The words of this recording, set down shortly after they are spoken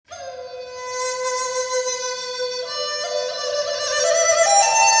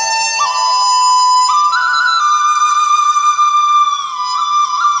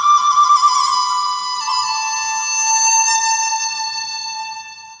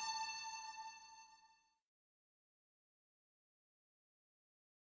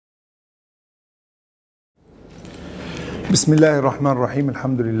بسم الله الرحمن الرحيم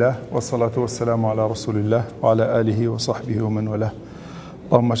الحمد لله والصلاة والسلام على رسول الله وعلى آله وصحبه ومن والاه.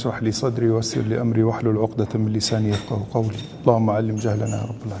 اللهم اشرح لي صدري ويسر لي أمري واحلل عقدة من لساني يفقهوا قولي. اللهم علم جهلنا يا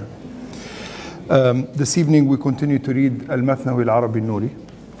رب العالمين. This evening we continue to read Al-Mathnawi Al-Arabi Al-Nuri,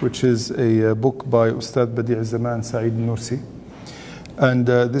 which is a book by Ustad Badi' Zaman Saeed Nursi. And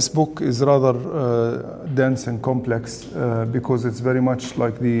this book is rather dense and complex because it's very much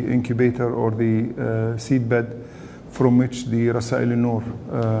like the incubator or the seed bed from which the Rasail An-Nur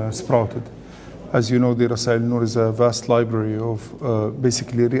sprouted. As you know, the Rasail An-Nur is a vast library of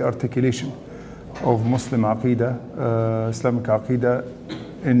basically re-articulation of Muslim Aqidah, Islamic Aqidah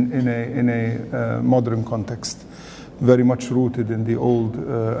in a modern context, very much rooted in the old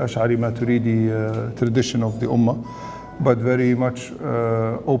Ash'ari Maturidi tradition of the Ummah, but very much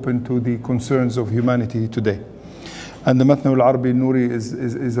open to the concerns of humanity today. And the Mathnawi Al-Arabi Al-Nuri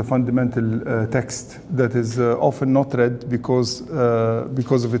is a fundamental text that is often not read because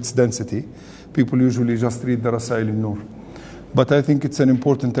of its density. People usually just read the Rasail An-Nur. But I think it's an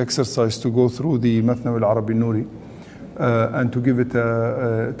important exercise to go through the Mathnawi Al-Arabi Al-Nuri and to give it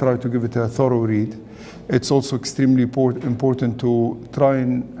try to give it a thorough read. It's also extremely important to try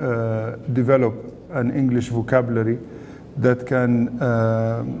and develop an English vocabulary that can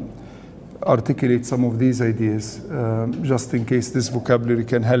articulate some of these ideas, just in case this vocabulary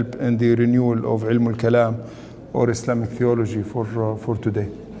can help in the renewal of Ilm al-Kalam or Islamic theology for today.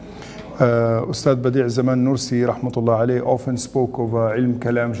 Ustad Badi' Zaman Nursi rahmatullah alayh often spoke of Ilm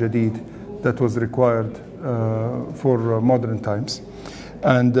Kalam Jadid that was required for modern times.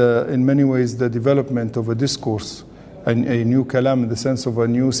 And in many ways the development of a discourse, and a new kalam in the sense of a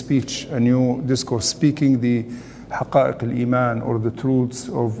new speech, a new discourse, speaking the haqa'iq al-iman or the truths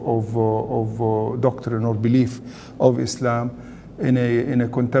of doctrine or belief of Islam in a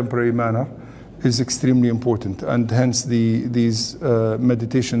contemporary manner is extremely important, and hence these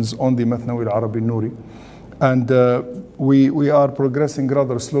meditations on the Mathnawi Al-Arabi Al-Nuri. And we are progressing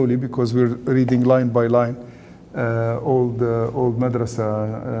rather slowly because we're reading line by line, old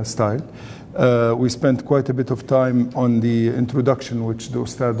madrasa style. We spent quite a bit of time on the introduction which the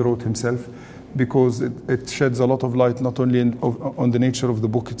Ustad wrote himself, because it sheds a lot of light not only on the nature of the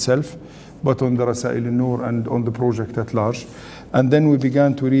book itself, but on the Rasail An-Nur and on the project at large. And then we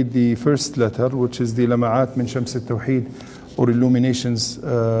began to read the first letter, which is the Lama'at min Shams al-Tawheed, or illuminations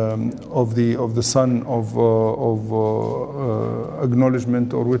of the sun of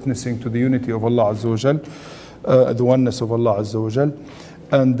acknowledgement or witnessing to the unity of Allah Azza wa Jal, the oneness of Allah Azza wa Jal.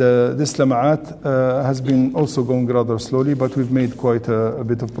 And this Lama'at has been also going rather slowly, but we've made quite a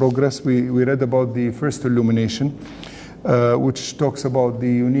bit of progress. We read about the first illumination, which talks about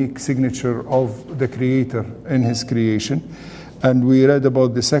the unique signature of the Creator in His creation. And we read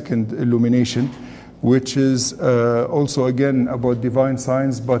about the second illumination, which is also again about divine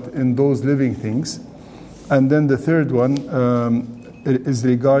signs, but in those living things. And then the third one is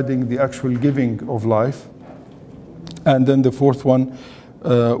regarding the actual giving of life. And then the fourth one,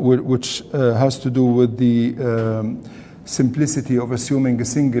 which has to do with the simplicity of assuming a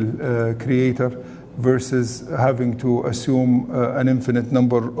single creator versus having to assume an infinite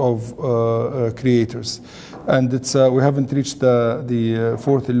number of creators. And we haven't reached the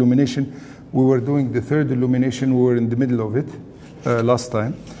fourth illumination. We were doing the third illumination. We were in the middle of it last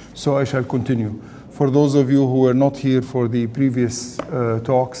time. So I shall continue. For those of you who were not here for the previous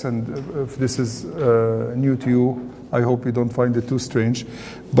talks, and if this is new to you, I hope you don't find it too strange,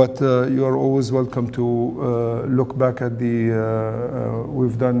 but you are always welcome to look back at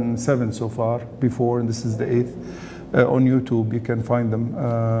we've done 7 so far before, and this is the 8th. On YouTube you can find them,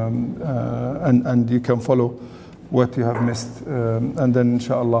 and you can follow what you have missed, and then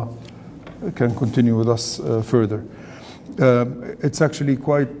inshallah you can continue with us further. It's actually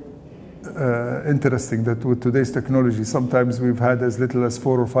quite interesting that with today's technology, sometimes we've had as little as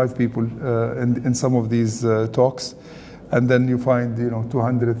 4 or 5 people in some of these talks, and then you find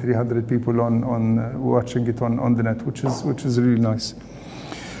 200, 300 people on watching it on the net, which is really nice.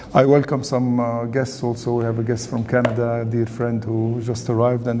 I welcome some guests also. We have a guest from Canada, a dear friend who just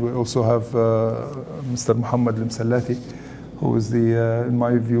arrived, and we also have Mr. Muhammad Al-Msallati, who is in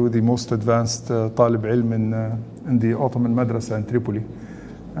my view, the most advanced talib ilm in the Ottoman Madrasa in Tripoli,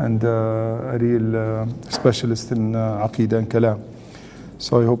 and a real specialist in Aqidah and Kalam.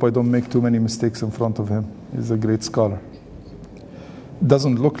 So I hope I don't make too many mistakes in front of him. He's a great scholar.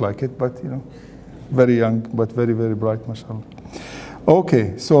 Doesn't look like it, but very young, but very, very bright, mashallah.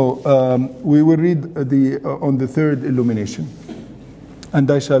 Okay, so we will read on the third illumination, and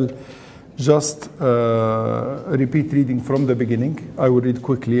I shall just repeat reading from the beginning. I will read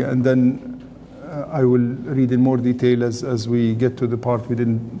quickly, and then I will read in more detail as we get to the part we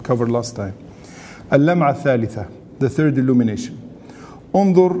didn't cover last time. اللمعة الثالثة, the third illumination.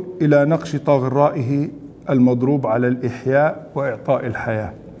 انظر إلى نقش طاغرائه المضروب على الإحياء وإعطاء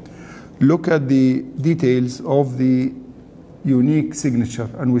الحياة. Look at the details of the unique signature.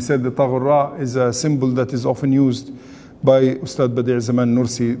 And we said the Taghurra is a symbol that is often used by Ustad Badi' Zaman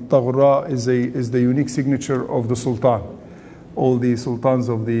Nursi. Taghurra is the unique signature of the Sultan. All the sultans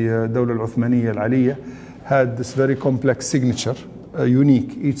of the Dawla al-Uthmaniyya al-Aliyya had this very complex signature,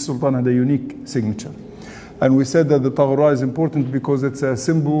 unique. Each sultan had a unique signature. And we said that the Taghurra is important because it's a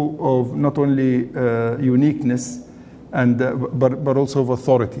symbol of not only uniqueness and but also of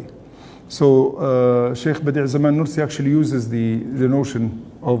authority. So Sheikh Badi' Zaman Nursi actually uses the notion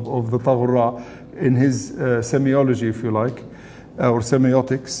of the Taghurra in his semiology, if you like, or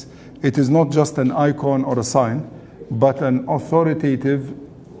semiotics. It is not just an icon or a sign, but an authoritative,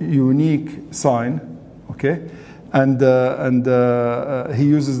 unique sign, okay? And he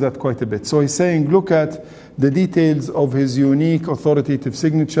uses that quite a bit. So he's saying, look at the details of his unique authoritative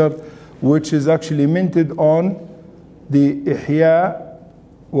signature, which is actually minted on the Ihya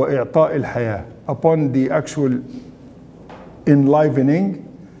wa i'ta' al-haya, upon the actual enlivening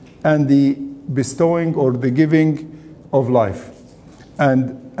and the bestowing or the giving of life.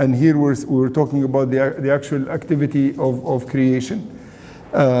 And here we're talking about the actual activity of creation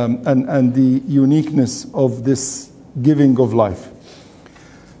and the uniqueness of this giving of life.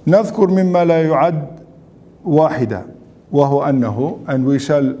 نذكر مما لا يعد واحدة وهو أنه, and we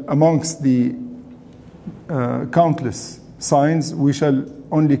shall amongst the countless signs we shall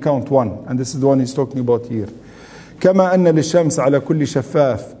only count one, and this is the one he's talking about here. كما أن للشمس على كل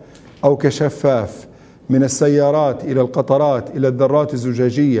شفاف أو كشفاف من السيارات إلى القطرات إلى الذرات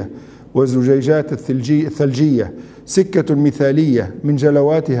الزجاجية والزجاجات الثلجية سكة مثالية من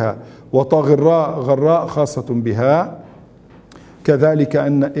جلواتها وطاغراء غراء خاصة بها، كذلك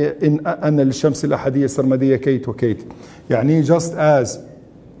أن للشمس الأحدية السرمدية كيت وكيت. يعني just as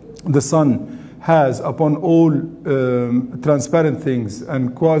the sun has upon all transparent things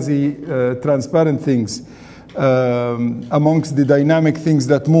and quasi-transparent things amongst the dynamic things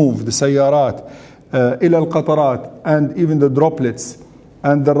that move, the سيارات إلى القطرات, and even the droplets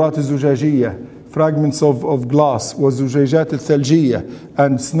and the ذرات الزجاجية, fragments of glass, والزجاجات الثلجية,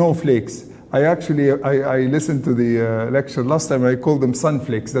 and snowflakes. I listened to the lecture last time. I called them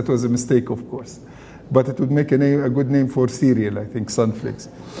sunflakes. That was a mistake, of course, but it would make a good name for cereal, I think, sunflakes.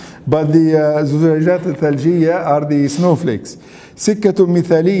 But the زجاجات الثلجية are the snowflakes. سكة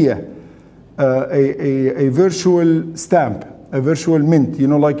مثالية, a virtual stamp, a virtual mint,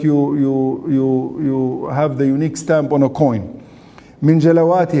 like you have the unique stamp on a coin. من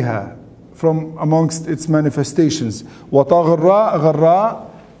جلواتها, from amongst its manifestations. وطاغراء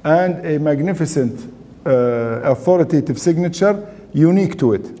غراء, and a magnificent authoritative signature unique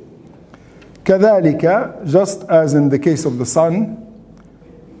to it. كذلك, just as in the case of the sun,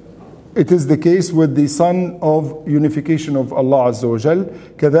 it is the case with the sun of unification of Allah Azza wa Jal.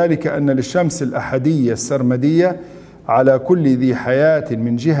 كذلك أن للشمس الأحدية السرمدية على كل ذي حياة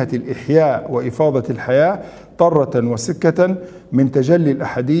من جهة الإحياء وإفاضة الحياة طرة وسكة من تجلي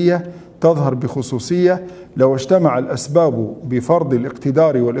الأحدية تظهر بخصوصية لو اجتمع الأسباب بفرض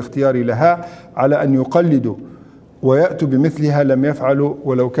الاقتدار والاختيار لها على أن يقلدوا ويأتوا بمثلها لم يفعلوا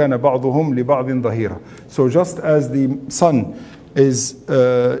ولو كان بعضهم لبعض ظهيرا. So just as the sun is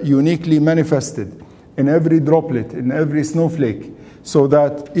uniquely manifested in every droplet, in every snowflake, so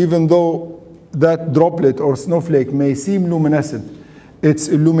that even though that droplet or snowflake may seem luminescent, its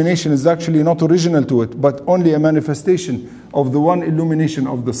illumination is actually not original to it, but only a manifestation of the one illumination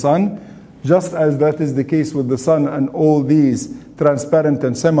of the sun. Just as that is the case with the sun and all these transparent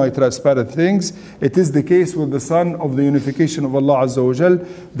and semi-transparent things, it is the case with the sun of the unification of Allah Azza wa Jal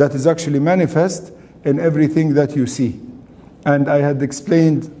that is actually manifest in everything that you see. And I had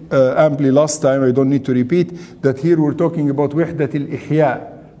explained amply last time, I don't need to repeat, that here we're talking about وحدة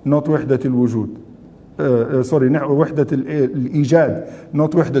الإحياء, not وحدة الوجود. وحدة الإيجاد,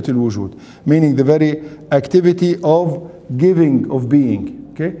 not وحدة الوجود. Meaning the very activity of giving of being.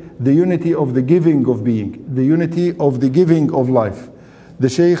 Okay? The unity of the giving of being, the unity of the giving of life. The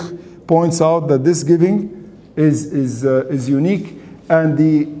Shaykh points out that this giving is unique, and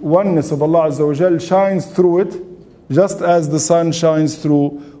the oneness of Allah Azza wa Jal shines through it, just as the sun shines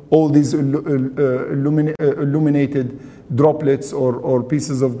through all these illuminated droplets or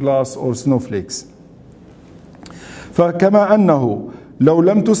pieces of glass or snowflakes. فكما أنه لو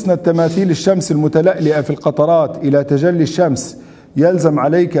لم تسند تماثيل الشمس المتلألئة في القطرات إلى تجلي الشمس يلزم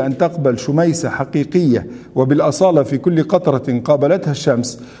عليك أن تقبل شميسة حقيقية وبالأصالة في كل قطرة قابلتها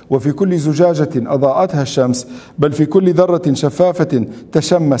الشمس، وفي كل زجاجة أضاءتها الشمس، بل في كل ذرة شفافة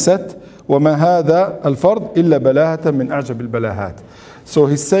تشمست. وما هذا الفرض إلا بلاهة من أعجب البلاهات. So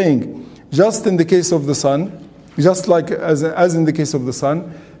he's saying, just in the case of the sun, just like as in the case of the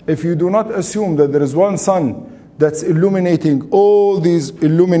sun, if you do not assume that there is one sun that's illuminating all these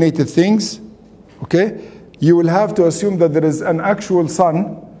illuminated things, okay, you will have to assume that there is an actual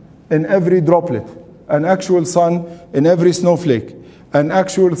sun in every droplet, an actual sun in every snowflake, an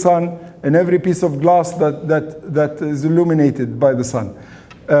actual sun in every piece of glass that is illuminated by the sun.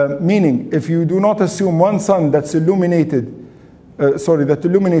 Meaning, if you do not assume one sun that's illuminated, that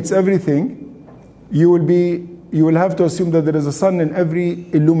illuminates everything, you will have to assume that there is a sun in every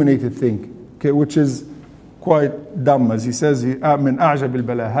illuminated thing, okay, which is quite dumb, as he says. من أعجب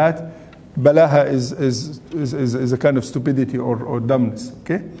البلاهات. Balaha is a kind of stupidity or dumbness.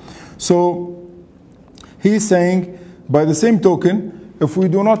 Okay, so he's saying, by the same token, if we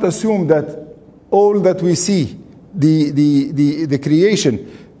do not assume that all that we see, the creation,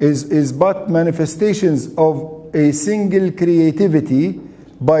 is but manifestations of a single creativity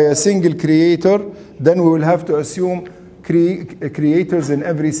by a single creator, then we will have to assume creators in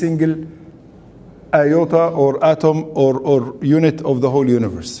every single iota or atom or unit of the whole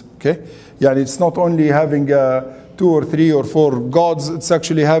universe. Okay, yeah, it's not only having 2 or 3 or 4 gods, it's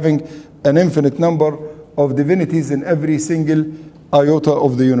actually having an infinite number of divinities in every single iota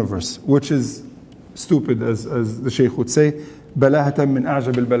of the universe, which is stupid, as the Shaykh would say. Balahatan min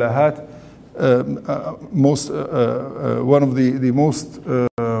a'jab al-balahat, one of the most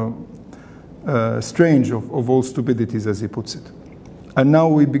strange of all stupidities, as he puts it. And now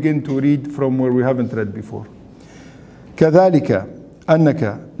we begin to read from where we haven't read before. كذلك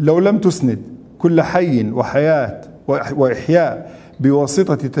أنك لو لم تسند كل حي وحياة وإحياء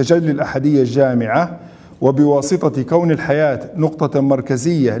بواسطة تجلي الأحدية الجامعة، وبواسطة كون الحياة نقطة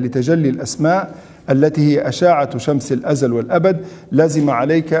مركزية لتجلي الأسماء التي هي أشاعة شمس الأزل والأبد، لازم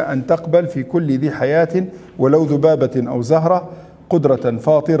عليك أن تقبل في كل ذي حياة ولو ذبابة أو زهرة قدرة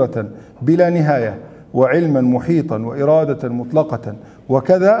فاطرة بلا نهاية، وعلما محيطا وإرادة مطلقة،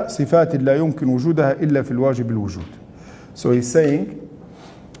 وكذا صفات لا يمكن وجودها إلا في الواجب الوجود. So he's saying,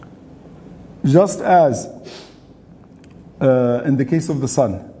 just as in the case of the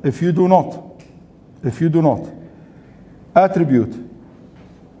sun, if you do not attribute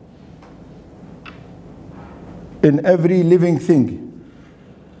in every living thing,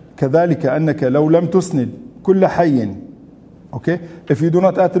 كذلك أنك لو لم تسند كل حي, okay, if you do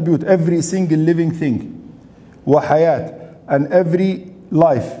not attribute every single living thing, وحياة, and every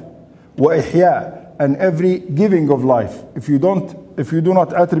life, وإحياء, and every giving of life, if you do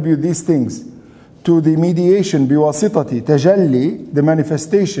not attribute these things to the mediation بواسطة تجلي, the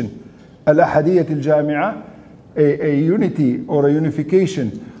manifestation الأحدية الجامعة, a unity or a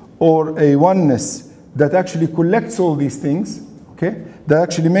unification or a oneness that actually collects all these things, okay, that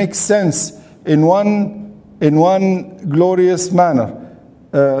actually makes sense in one glorious manner,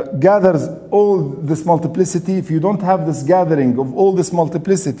 gathers all this multiplicity. If you don't have this gathering of all this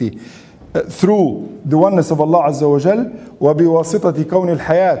multiplicity through the oneness of Allah Azza wa Jal, وبواسطة كون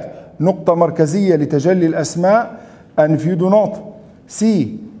الحياة نقطة مركزية لتجلي الأسماء, and if you do not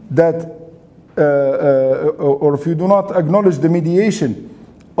see that or if you do not acknowledge the mediation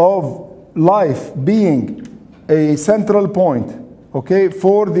of life being a central point, okay,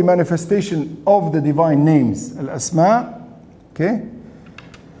 for the manifestation of the divine names, al-asma, okay,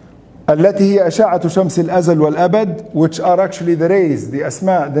 التي هي أشعة شمس الأزل والأبد, which are actually the rays, the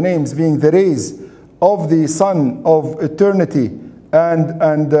asma, the names being the rays of the sun of eternity and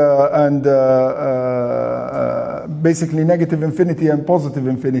basically negative infinity and positive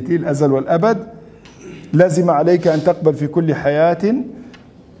infinity, الأزل والأبد. لازم عليك أن تقبل في كل حياة,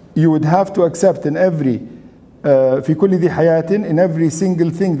 you would have to accept in every في كل ذي حياة, in every single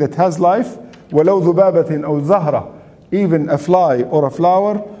thing that has life, ولو ذبابة أو زهرة, even a fly or a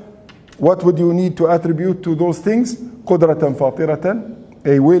flower. What would you need to attribute to those things? قدرة فاطرة,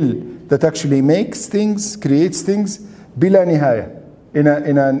 a will that actually makes things, creates things, بلا نهاية, in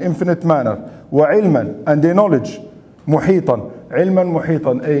an infinite manner. وعلما, and a knowledge, محيطا, علما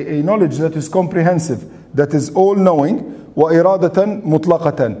محيطا, a knowledge that is comprehensive, that is all knowing. وإرادة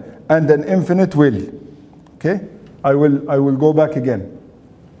مطلقة, and an infinite will. Okay, I will go back again.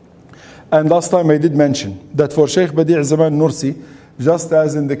 And last time I did mention that for Sheikh Badi' Zaman Nursi, just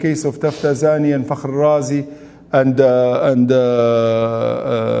as in the case of Taftazani and Fakhr Razi and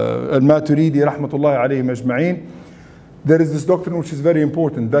Al-Maturidi rahmatullahi alayhim ajma'in, there is this doctrine which is very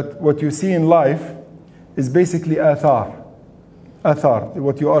important, that what you see in life is basically athar. athar.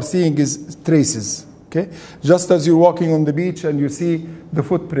 What you are seeing is traces. Okay? Just as you're walking on the beach and you see the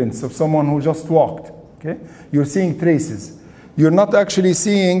footprints of someone who just walked. Okay? You're seeing traces. You're not actually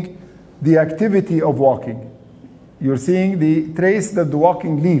seeing the activity of walking. You're seeing the trace that the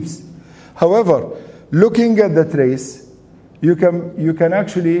walking leaves. However, looking at the trace, you can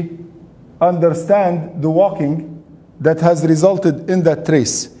actually understand the walking that has resulted in that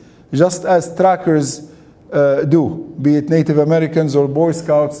trace, just as trackers do, be it Native Americans or Boy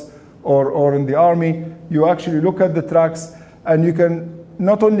Scouts or in the army. You actually look at the tracks and you can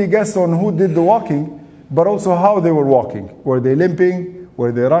not only guess on who did the walking, but also how they were walking. Were they limping?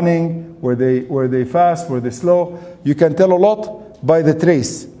 Were they running? Were they fast? Were they slow? You can tell a lot by the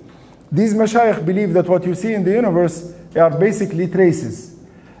trace. These mashayikh believe that what you see in the universe are basically traces.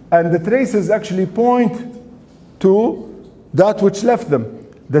 And the traces actually point to that which left them.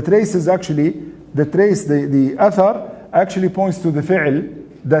 The traces actually, the athar actually points to the fi'l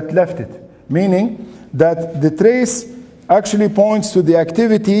that left it. Meaning that the trace actually points to the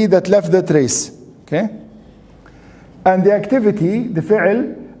activity that left the trace. Okay? And the activity, the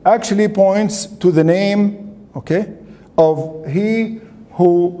fi'l, actually points to the name, okay, of he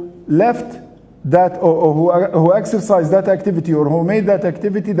who left that, or who exercised that activity, or who made that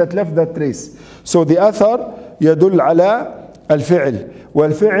activity that left that trace. So the athar يدل على الفعل,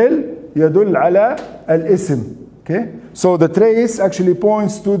 والفعل يدل على الاسم. Okay? So the trace actually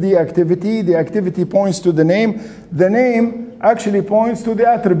points to the activity points to the name actually points to the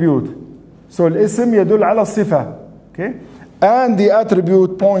attribute. So الاسم يدل على الصفة. Okay? And the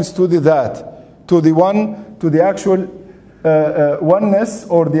attribute points to the that, to the one, to the actual oneness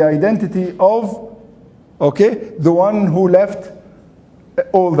or the identity of, okay, the one who left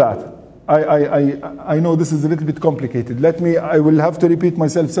all that. I know this is a little bit complicated. I will have to repeat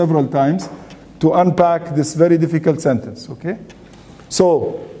myself several times to unpack this very difficult sentence, okay?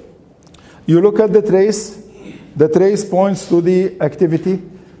 So, you look at the trace points to the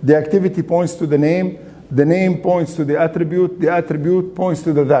activity points to the name points to the attribute points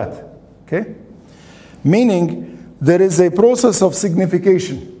to the that, okay? Meaning, there is a process of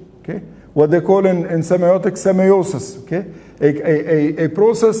signification, okay? What they call in semiotics, semiosis, okay? A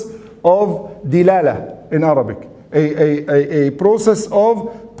process of dilala in Arabic, a process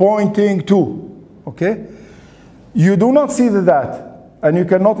of pointing to, okay? You do not see the that, and you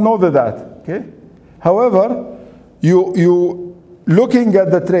cannot know the that, okay? However, you looking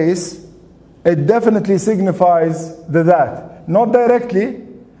at the trace, it definitely signifies the that. Not directly,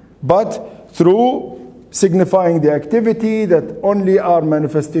 but through signifying the activity that only are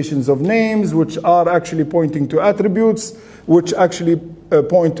manifestations of names, which are actually pointing to attributes, which actually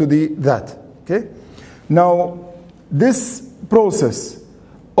point to the that. Okay? Now, this process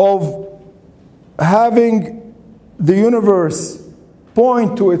of having the universe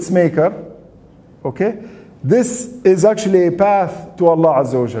point to its maker, okay, this is actually a path to Allah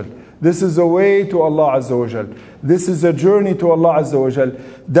Azza wa Jal. This is a way to Allah Azza wa Jal. This is a journey to Allah Azza wa Jal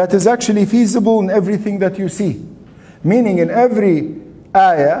that is actually feasible in everything that you see. Meaning in every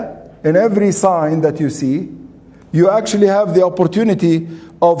ayah, in every sign that you see, you actually have the opportunity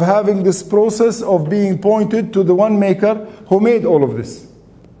of having this process of being pointed to the one maker who made all of this.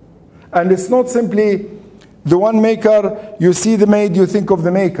 And it's not simply the one maker, you see the made, you think of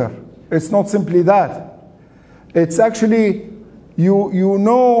the maker. It's not simply that. It's actually, you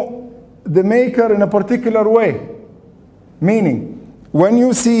know the maker in a particular way. Meaning, when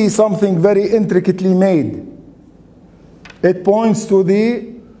you see something very intricately made, it points to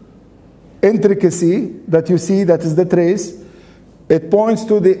the intricacy that you see, that is the trace. It points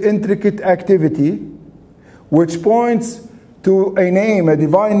to the intricate activity, which points to a name, a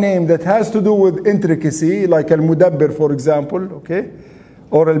divine name that has to do with intricacy, like Al-Mudabbir, for example, okay?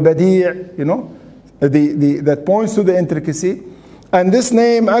 Or Al-Badi', you know, that points to the intricacy. And this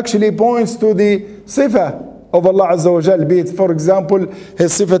name actually points to the sifa of Allah Azza wa Jal, be it, for example,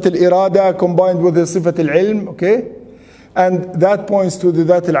 His sifat al-irada combined with His sifat al-ilm, okay? And that points to the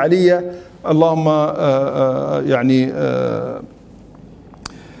Dhat al-Aliyya. Allahumma يعني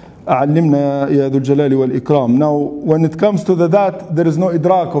أعلمنا يا ذو الجلال والإكرام. Now, when it comes to the that, there is no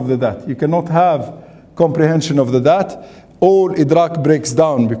idrak of the that. You cannot have comprehension of the that. All idrak breaks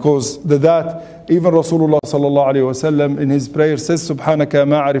down because the that, even Rasulullah sallallahu alayhi wa sallam in his prayer says, Subhanaka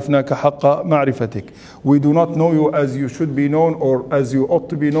ma arifnaka haqqa ma'rifatik. We do not know you as you should be known, or as you ought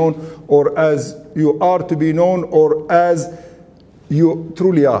to be known, or as you are to be known, or as you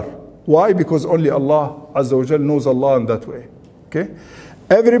truly are. Why? Because only Allah Azza wa Jal knows Allah in that way. Okay?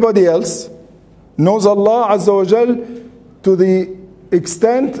 Everybody else knows Allah Azza wa Jal to the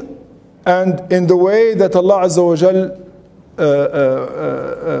extent and in the way that Allah Azza wa Jal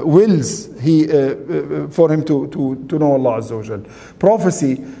wills for him to know Allah Azza wa Jal.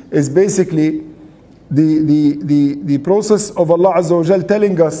 Prophecy is basically the process of Allah Azza wa Jal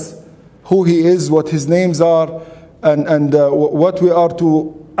telling us who He is, what His names are, and what we are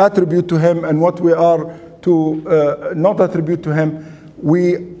to attribute to Him and what we are to not attribute to Him.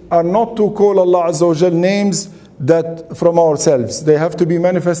 We are not to call Allah Azza wa Jal names that from ourselves. They have to be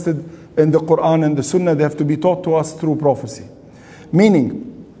manifested in the Quran and the Sunnah. They have to be taught to us through prophecy. Meaning,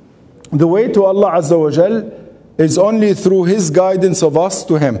 the way to Allah Azza wa Jal is only through His guidance of us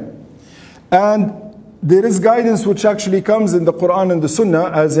to Him. And there is guidance which actually comes in the Quran and the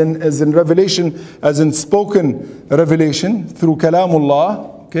Sunnah as in revelation, as in spoken revelation through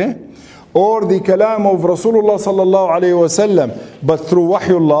Kalamullah, okay? Or the Kalam of Rasulullah sallallahu alayhi wa sallam, but through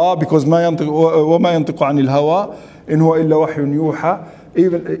Wahyullah, because وَمَا يَنْطِقُ عَنِ الْهَوَىٰ إِنْ هُوَ إِلَّا وَحْيٌ يُوحَىٰ.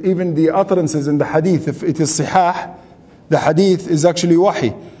 Even the utterances in the hadith, if it is sihah, the hadith is actually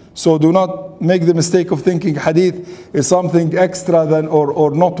wahi. So do not make the mistake of thinking hadith is something extra than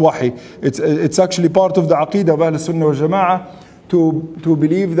or not wahi. It's actually part of the aqeedah of Ahl Sunnah wal Jama'ah to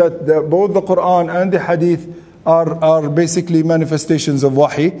believe that both the Quran and the hadith are basically manifestations of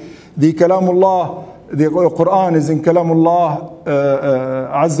wahi. The Kalamullah, the Quran is in Kalamullah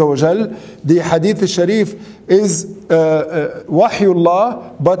Azza wa Jal. The Hadith al-Sharif is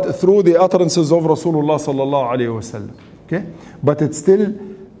Wahyullah, but through the utterances of Rasulullah sallallahu alayhi wa sallam. Okay? But it's still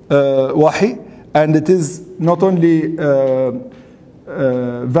Wahy, and it is not only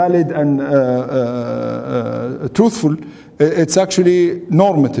valid and truthful, it's actually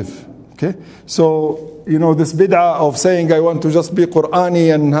normative. Okay? So, this bid'ah of saying I want to just be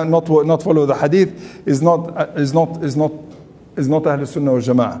Qur'ani and not follow the hadith is not Ahl Sunnah wal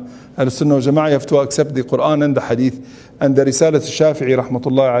Jama'ah. Ahl Sunnah wal Jama'ah, you have to accept the Qur'an and the hadith. And the Risalat al-Shafi'i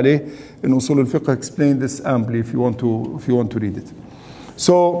rahmatullah alayh in Usul al-Fiqh explain this amply if you want to read it.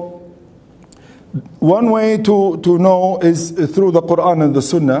 So one way to know is through the Quran and the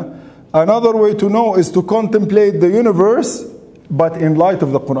Sunnah. Another way to know is to contemplate the universe, but in light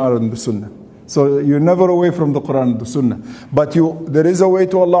of the Quran and the Sunnah. So you're never away from the Quran and the Sunnah. But there is a way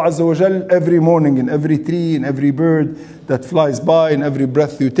to Allah Azza wa Jal every morning, in every tree, in every bird that flies by, in every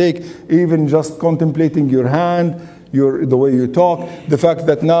breath you take, even just contemplating your hand, the way you talk, the fact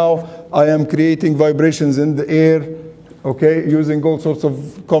that now I am creating vibrations in the air, okay, using all sorts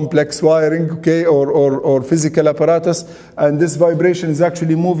of complex wiring, okay, or physical apparatus, and this vibration is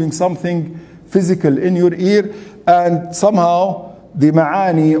actually moving something physical in your ear, and somehow the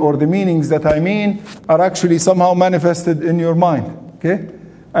ma'ani or the meanings that I mean are actually somehow manifested in your mind, okay,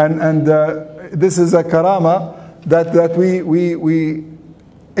 and this is a karama that we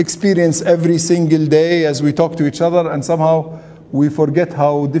experience every single day as we talk to each other, and somehow we forget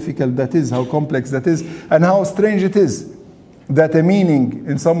how difficult that is, how complex that is, and how strange it is that a meaning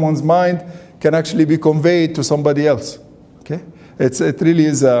in someone's mind can actually be conveyed to somebody else. Okay, it really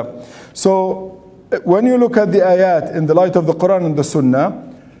is. So when you look at the ayat in the light of the Quran and the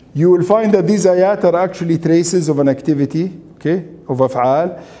Sunnah, you will find that these ayat are actually traces of an activity, okay, of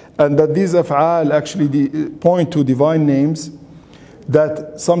af'al, and that these af'al actually point to divine names.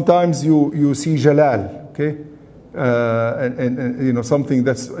 That sometimes you see jalal, okay, and something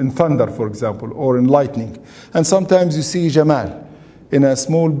that's in thunder, for example, or in lightning, and sometimes you see jamal in a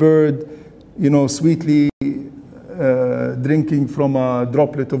small bird, sweetly drinking from a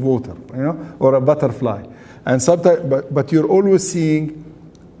droplet of water, or a butterfly, and sometimes, but you're always seeing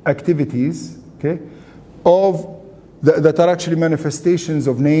activities, okay, that are actually manifestations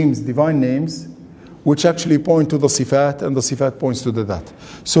of names, divine names, which actually point to the sifat, and the sifat points to the dhat.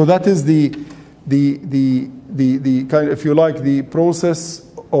 So that is the kind, if you like, the process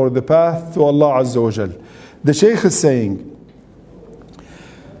or the path to Allah Azza wa Jal. The Shaykh is saying,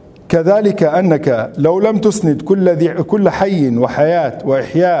 كذلك أنك لو لم تسند كل حي وحياة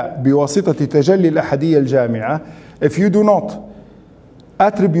وإحياء بواسطة تجلي الأحدية الجامعة, if you do not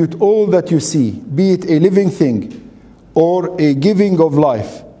attribute all that you see, be it a living thing or a giving of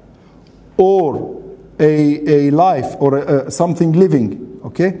life or a life or something living,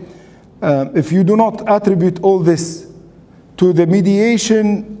 okay? If you do not attribute all this to the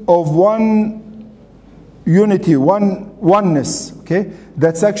mediation of one unity, oneness, okay,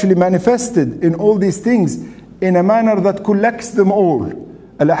 that's actually manifested in all these things in a manner that collects them all,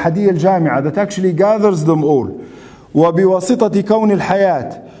 al-ahadiyya al-jami'a, that actually gathers them all. وبواسطة كون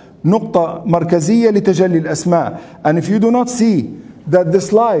الحياة نقطة مركزية لتجلي الأسماء. And if you do not see that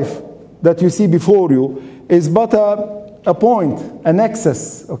this life that you see before you is but a point, a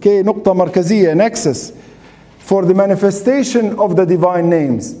nexus, okay, نقطة مركزية, a nexus for the manifestation of the divine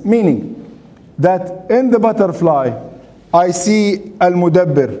names, meaning that in the butterfly, I see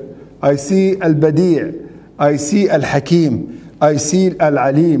Al-Mudabbir, I see Al-Badi', I see Al-Hakim, I see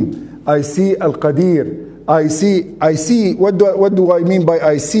Al-Alim, I see Al-Qadir, I see, what do I mean by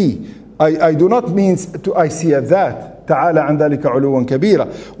I see? I do not mean to I see at that. تعالى عن ذلك علوا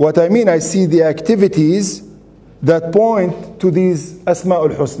كبيرا. What I mean, I see the activities that point to these Asma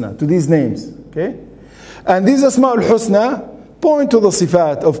al-Husna, to these names. Okay? And these Asma al-Husna point to the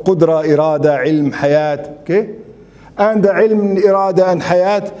sifat of Qudra, Irada, Ilm, Hayat. Okay? And the Ilm, Irada and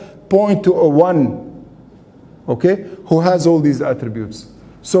Hayat point to a one, okay, who has all these attributes.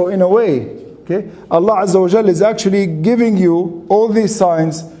 So in a way, okay, Allah Azza wa Jal is actually giving you all these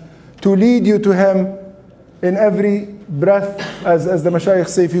signs to lead you to Him in every breath, as the Mashayikh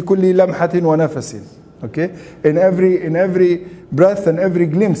say, في كل لمحة ونفس. Okay, in every breath and every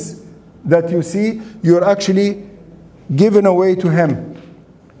glimpse that you see, you're actually given away to Him.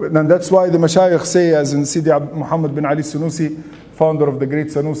 And that's why the Mashayikh say, as in Sidi Muhammad bin Ali Sanusi, founder of the great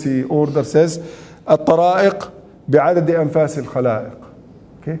Sanusi order, says, الطرائق بعدد أنفاس الخلائق.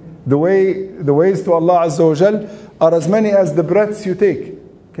 Okay, the ways to Allah Azza wa Jal are as many as the breaths you take.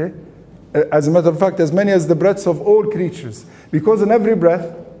 Okay, as a matter of fact, as many as the breaths of all creatures, because in every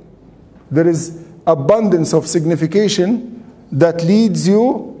breath there is abundance of signification that leads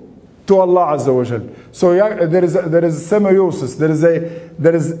you to Allah Azza wa Jal. So there is semiosis,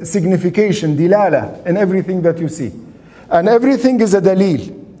 there is signification, dilala, in everything that you see. And everything is a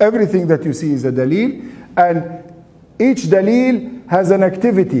dalil. Everything that you see is a dalil. And each dalil has an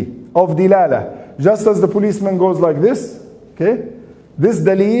activity of dilala. Just as the policeman goes like this, okay? This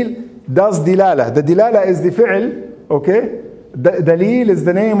dalil does dilala. The dilala is the fi'l, okay? Dalil is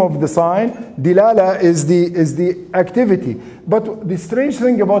the name of the sign. Dilala is the activity. But the strange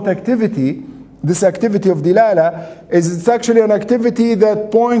thing about activity, this activity of dilala, is it's actually an activity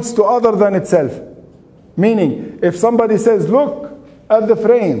that points to other than itself. Meaning, if somebody says, look at the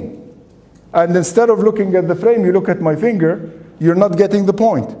frame, and instead of looking at the frame, you look at my finger, you're not getting the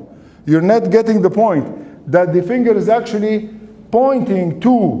point. You're not getting the point that the finger is actually pointing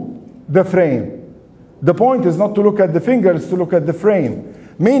to the frame. The point is not to look at the finger, it's to look at the frame.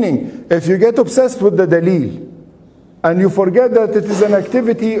 Meaning, if you get obsessed with the dalil, and you forget that it is an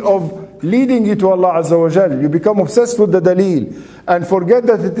activity of leading you to Allah Azza wa Jal, you become obsessed with the dalil, and forget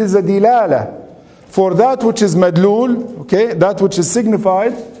that it is a dilala for that which is madlul, okay, that which is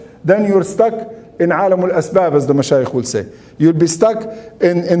signified, then you're stuck in alam al-asbab, as the Mashayikh will say. You'll be stuck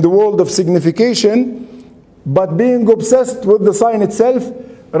in the world of signification, but being obsessed with the sign itself,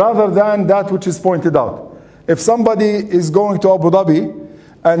 rather than that which is pointed out. If somebody is going to Abu Dhabi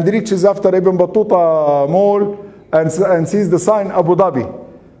and reaches after Ibn Battuta Mall and sees the sign Abu Dhabi,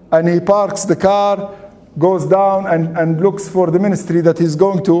 and he parks the car, goes down and looks for the ministry that he's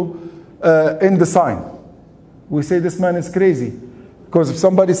going to in the sign, we say this man is crazy. Because if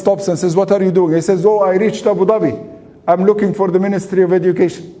somebody stops and says, what are you doing? He says, oh, I reached Abu Dhabi. I'm looking for the Ministry of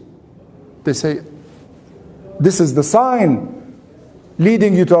Education. They say, this is the sign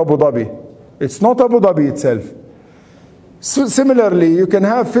leading you to Abu Dhabi. It's not Abu Dhabi itself. So similarly, you can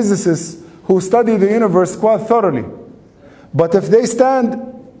have physicists who study the universe quite thoroughly. But if they stand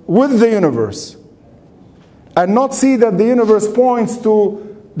with the universe and not see that the universe points to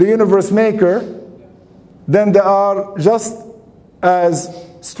the universe maker, then they are just as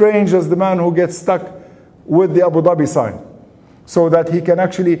strange as the man who gets stuck with the Abu Dhabi sign. So that he can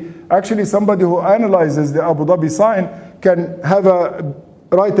actually somebody who analyzes the Abu Dhabi sign can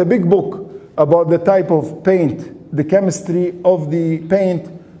write a big book about the type of paint, the chemistry of the paint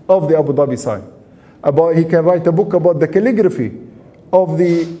of the Abu Dhabi sign. He can write a book about the calligraphy of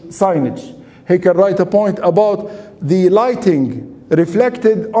the signage. He can write a point about the lighting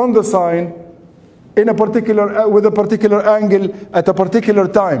reflected on the sign in a particular, with a particular angle at a particular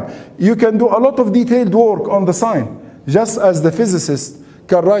time. You can do a lot of detailed work on the sign, just as the physicist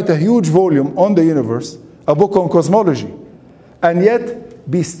can write a huge volume on the universe, a book on cosmology, and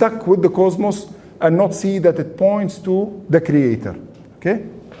yet be stuck with the cosmos and not see that it points to the creator. Okay?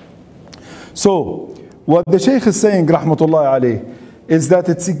 So, what the Shaykh is saying, rahmatullahi alayh, is that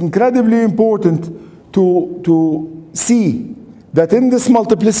it's incredibly important to see that in this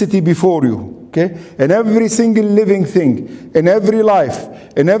multiplicity before you, okay, in every single living thing, in every life,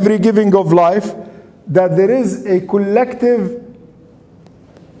 in every giving of life, that there is a collective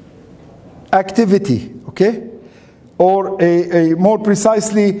activity, okay? Or a more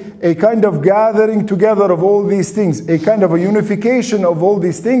precisely, a kind of gathering together of all these things, a kind of a unification of all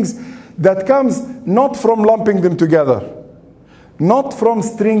these things that comes not from lumping them together, not from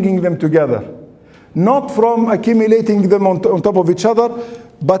stringing them together, not from accumulating them on top of each other,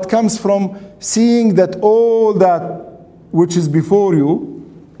 but comes from seeing that all that which is before you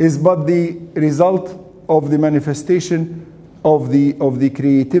is but the result of the manifestation of the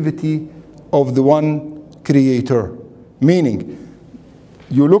creativity of the one creator. Meaning,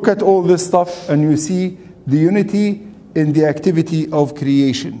 you look at all this stuff and you see the unity in the activity of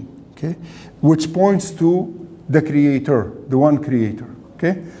creation, okay, which points to the creator, the one creator.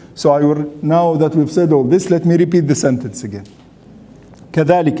 Okay, so now that we've said all this, let me repeat the sentence again.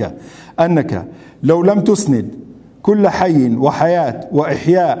 كذلك أنك لو لم تسند كل حي وحياة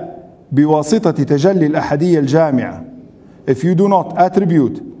وإحياء بواسطة تجلي الأحدية الجامعة. If you do not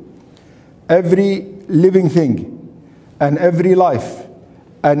attribute every living thing and every life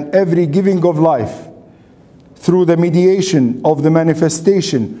and every giving of life through the mediation of the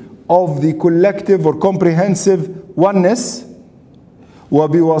manifestation of the collective or comprehensive oneness,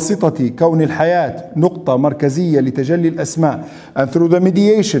 وبواسطة كون الحياة نقطة مركزية لتجلي الأسماء, and through the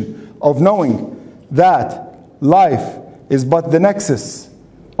mediation of knowing that life is but the nexus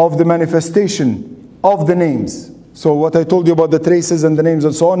of the manifestation of the names. So what I told you about the traces and the names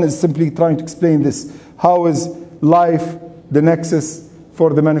and so on is simply trying to explain this. How is life the nexus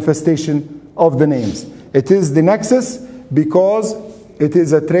for the manifestation of the names? It is the nexus because it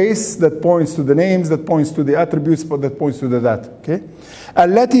is a trace that points to the names, that points to the attributes, but that points to the that. Okay?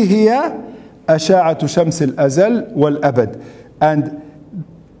 التي هي أشعة شمس الأزل والأبد. And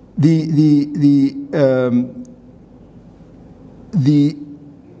the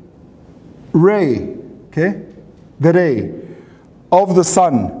ray, okay, the ray of the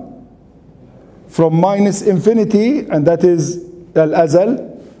sun from minus infinity, and that is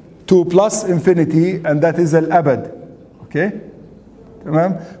al-azal, to plus infinity, and that is al-abad. Okay?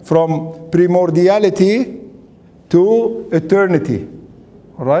 From primordiality to eternity.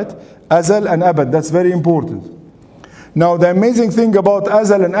 All right? Azal and abad, that's very important. Now the amazing thing about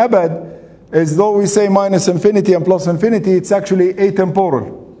azal and abad is, though we say minus infinity and plus infinity, it's actually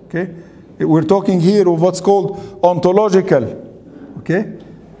atemporal. Okay? We're talking here of what's called ontological. Okay?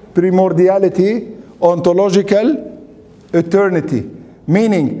 Primordiality, ontological, eternity.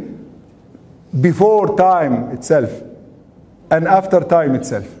 Meaning before time itself and after time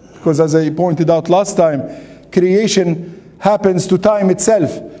itself. Because as I pointed out last time, creation happens to time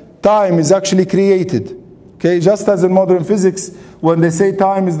itself. Time is actually created. Okay, just as in modern physics, when they say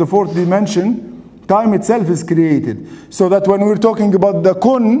time is the fourth dimension, time itself is created. So that when we're talking about the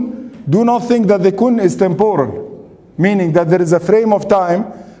kun, do not think that the kun is temporal. Meaning that there is a frame of time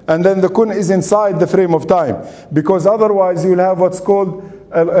and then the kun is inside the frame of time. Because otherwise you'll have what's called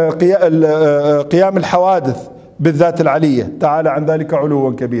قيام الحوادث بالذات العلية تعالى عن ذلك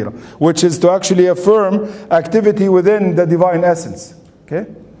علوا كبيرا, which is to actually affirm activity within the divine essence. Okay?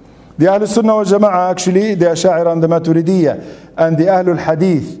 The Ahlul Sunnah wal Jama'ah, actually the Ash'ari and the Maturidiyya and the Ahlul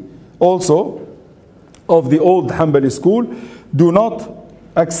Hadith also of the old Hanbali school do not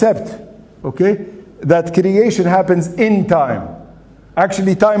accept, okay, that creation happens in time.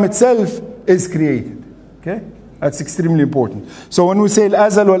 Actually time itself is created. Okay? That's extremely important. So when we say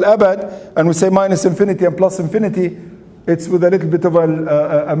al-azal wal-abad and we say minus infinity and plus infinity, it's with a little bit of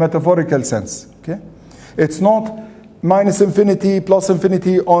a metaphorical sense. Okay? It's not minus infinity plus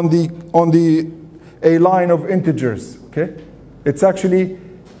infinity on a line of integers. Okay? It's actually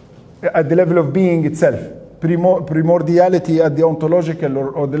at the level of being itself. Primordiality at the ontological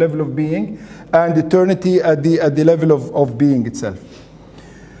or the level of being, and eternity at the level of being itself.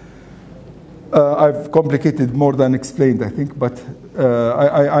 I've complicated more than explained, I think, but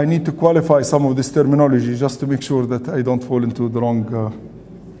I need to qualify some of this terminology just to make sure that I don't fall into the wrong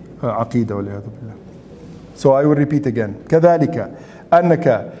عقيدة والعياذ بالله. So I will repeat again. كذلك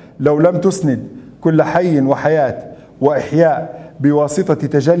أنك لو لم تسند كل حي وحياة وإحياء بواسطة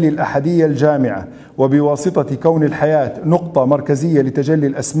تجلي الأحدية الجامعة وبواسطة كون الحياة نقطة مركزية لتجلي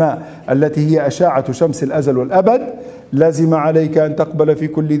الأسماء التي هي أشعة شمس الأزل والأبد، لازم عليك أن تقبل في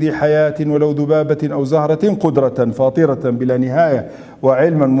كل ذي حياة ولو ذبابة أو زهرة قدرة فاطرة بلا نهاية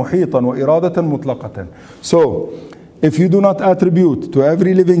وعلما محيطا وإرادة مطلقة. So, if you do not attribute to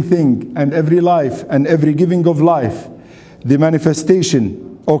every living thing and every life and every giving of life the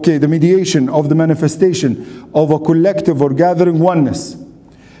manifestation, okay, the mediation of the manifestation of a collective or gathering oneness,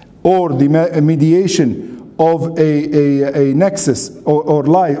 or the mediation of a nexus or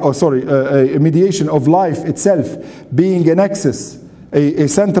life, a mediation of life itself being a nexus, a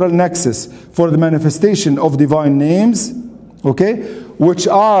central nexus for the manifestation of divine names, okay, which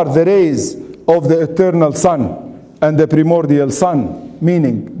are the rays of the eternal sun and the primordial sun,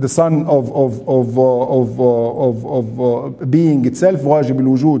 meaning the son of being itself, واجب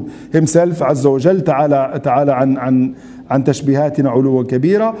الوجود himself عز وجل تعالى عن تشبيهاتنا علوا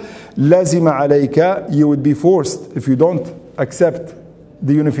كبيرا. لازم عليك, you would be forced if you don't accept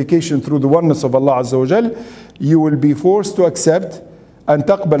the unification through the oneness of Allah عز وجل, you will be forced to accept أن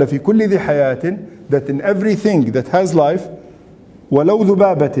تقبل في كل ذي حياة that in everything that has life, ولو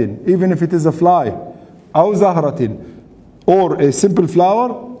ذبابة, even if it is a fly, أو زهرة, or a simple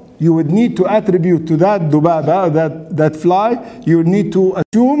flower, you would need to attribute to that ذبابة, that fly, you would need to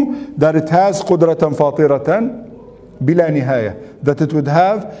assume that it has قدرة فاطرة بلا نهاية, that it would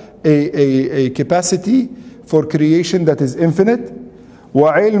have a capacity for creation that is infinite,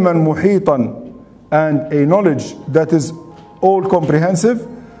 وعلما محيطا, and a knowledge that is all comprehensive,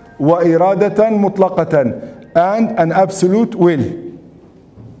 وإرادة مطلقة, and an absolute will.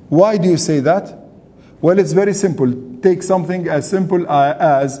 Why do you say that? Well, it's very simple. Take something as simple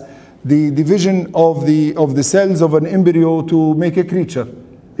as the division of the cells of an embryo to make a creature,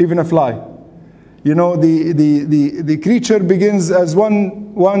 even a fly. You know, the creature begins as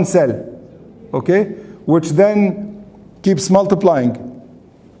one cell, okay, which then keeps multiplying.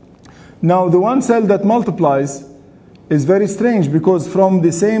 Now, the one cell that multiplies is very strange, because from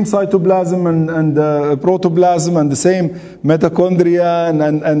the same cytoplasm and protoplasm and the same mitochondria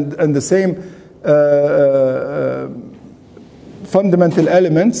and the same fundamental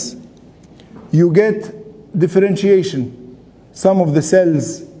elements, you get differentiation. Some of the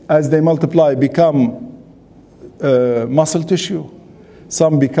cells, as they multiply, become muscle tissue.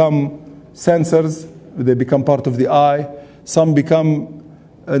 Some become sensors, they become part of the eye. Some become,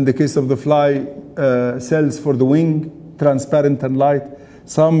 in the case of the fly, cells for the wing, transparent and light.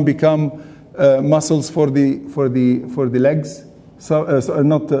 Some become muscles for the legs.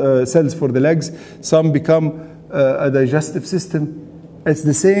 Not cells for the legs. Some become a digestive system. It's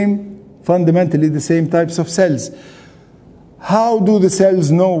the same, fundamentally the same types of cells. How do the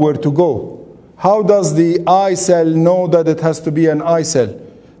cells know where to go? How does the eye cell know that it has to be an eye cell?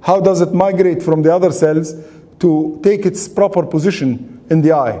 How does it migrate from the other cells to take its proper position in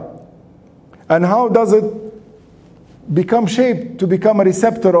the eye? And how does it become shaped to become a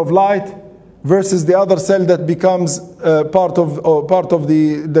receptor of light versus the other cell that becomes part of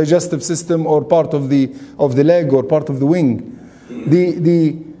the digestive system, or part of the leg, or part of the wing?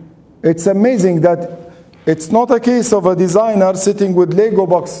 It's amazing that it's not a case of a designer sitting with Lego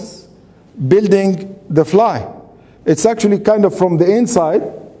boxes building the fly. It's actually kind of from the inside.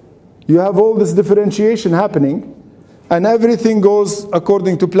 You have all this differentiation happening, and everything goes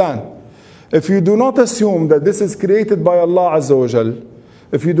according to plan. If you do not assume that this is created by Allah Azza wa Jal,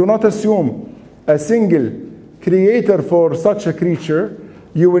 if you do not assume a single creator for such a creature,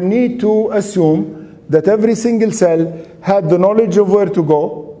 you will need to assume that every single cell had the knowledge of where to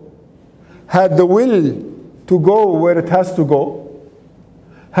go, had the will to go where it has to go,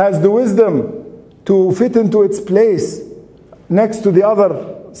 has the wisdom to fit into its place next to the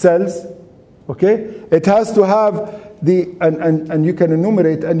other cells, okay? It has to have and you can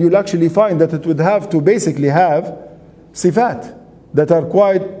enumerate, and you'll actually find that it would have to basically have sifat that are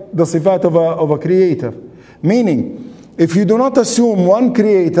quite the sifat of a creator. Meaning, if you do not assume one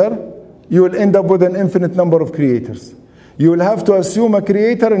creator, you will end up with an infinite number of creators. You will have to assume a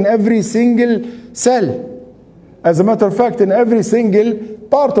creator in every single cell. As a matter of fact, in every single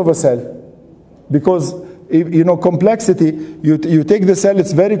part of a cell. Because, you know, complexity, you take the cell,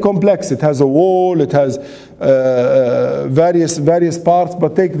 it's very complex. It has a wall, it has various parts,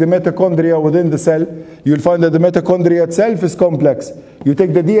 but take the mitochondria within the cell, you'll find that the mitochondria itself is complex. You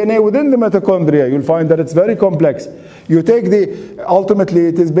take the DNA within the mitochondria, you'll find that it's very complex. You take ultimately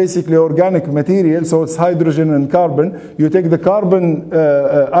it is basically organic material, so it's hydrogen and carbon. You take the carbon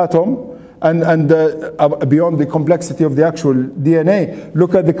atom, and beyond the complexity of the actual DNA,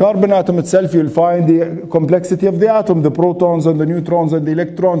 look at the carbon atom itself, you'll find the complexity of the atom, the protons and the neutrons and the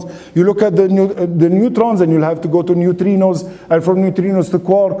electrons. You look at the neutrons, and you'll have to go to neutrinos, and from neutrinos to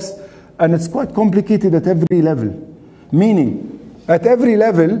quarks, and it's quite complicated at every level. Meaning, at every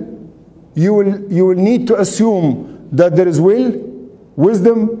level, you will need to assume that there is will,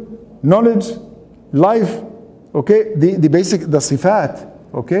 wisdom, knowledge, life, okay, the sifat,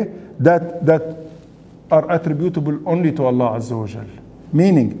 okay, that are attributable only to Allah Azza wa Jal.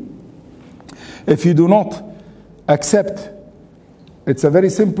 Meaning, if you do not accept, it's a very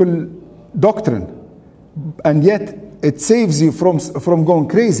simple doctrine, and yet it saves you from going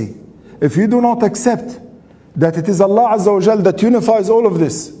crazy. If you do not accept that it is Allah Azza wa Jal that unifies all of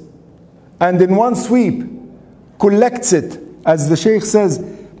this, and in one sweep collects it, as the Shaykh says,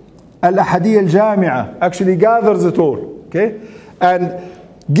 Al-Ahadiyya Al-Jami'ah, actually gathers it all, okay? and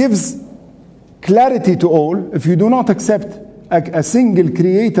gives clarity to all. If you do not accept a single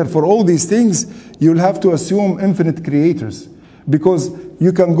creator for all these things, you'll have to assume infinite creators, because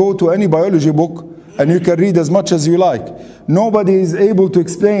you can go to any biology book and you can read as much as you like. Nobody is able to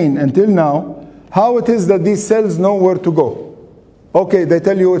explain until now how it is that these cells know where to go. Okay, they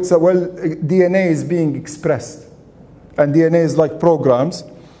tell you DNA is being expressed, and DNA is like programs.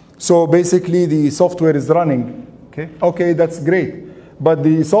 So basically the software is running. Okay, that's great. But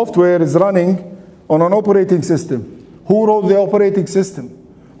the software is running on an operating system. Who wrote the operating system?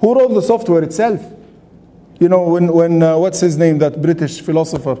 Who wrote the software itself? You know, when what's his name, that British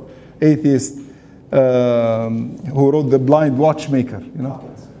philosopher, atheist, who wrote The Blind Watchmaker, you know?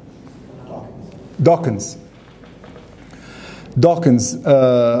 Dawkins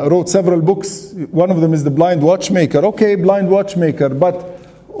wrote several books. One of them is The Blind Watchmaker. Okay, Blind Watchmaker, but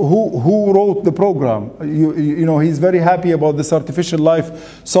who wrote the program? You know, he's very happy about this artificial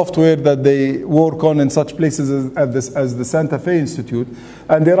life software that they work on in such places as the Santa Fe Institute.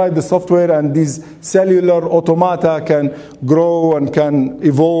 And they write the software, and these cellular automata can grow and can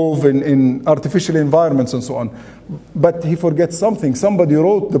evolve in artificial environments and so on. But he forgets something. Somebody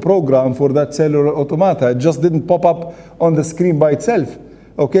wrote the program for that cellular automata. It just didn't pop up on the screen by itself.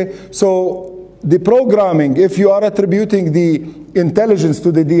 Okay? So the programming, if you are attributing the intelligence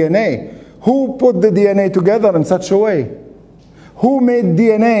to the DNA, who put the DNA together in such a way? Who made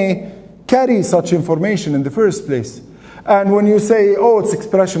DNA carry such information in the first place? And when you say, oh, it's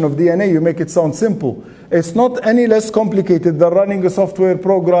expression of DNA, you make it sound simple. It's not any less complicated than running a software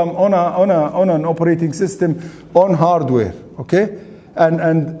program on an operating system on hardware. Okay?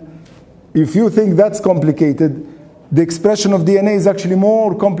 And if you think that's complicated, the expression of DNA is actually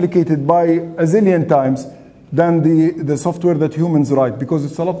more complicated by a zillion times than the software that humans write, because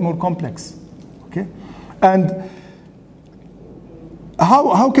it's a lot more complex. Okay? And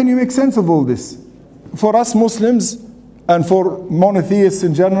how can you make sense of all this? For us Muslims and for monotheists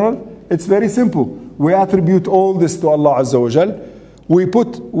in general, it's very simple. We attribute all this to Allah Azza wa Jal.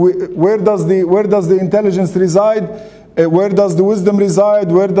 Where does the intelligence reside? Where does the wisdom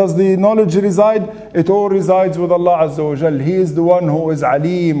reside? Where does the knowledge reside? It all resides with Allah Azza wa Jal. He is the one who is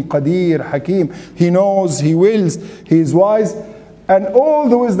Alim, Qadir, Hakim. He knows, He wills, He is wise. And all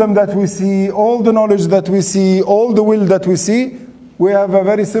the wisdom that we see, all the knowledge that we see, all the will that we see, we have a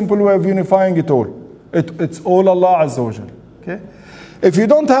very simple way of unifying it all. It's all Allah Azza wa Jal. Okay? If you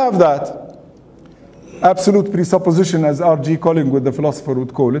don't have that absolute presupposition, as R.G. Collingwood, the philosopher,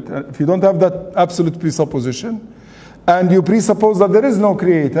 would call it, if you don't have that absolute presupposition, and you presuppose that there is no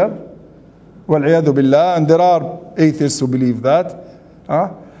creator, وَالْعِيَاذُ بِاللَّهِ, and there are atheists who believe that,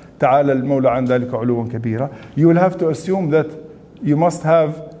 تَعَالَى الْمَوْلَى عَنْ ذَلِكَ عُلُوًا كَبِيرًا, you will have to assume that you must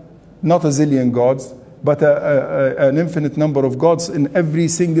have not a zillion gods, but an infinite number of gods. In every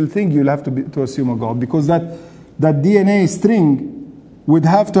single thing you'll have to assume a god, because that DNA string would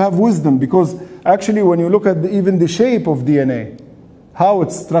have to have wisdom, because actually when you look at even the shape of DNA, how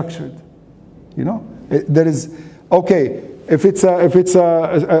it's structured, you know, there is, okay, if it's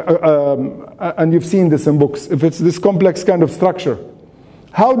and you've seen this in books, if it's this complex kind of structure,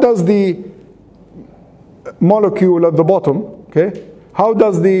 how does the molecule at the bottom, okay, how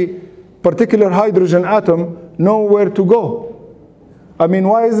does the particular hydrogen atom know where to go? I mean,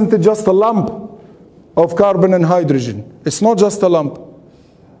 why isn't it just a lump of carbon and hydrogen? It's not just a lump,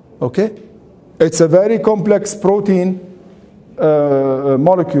 okay? It's a very complex protein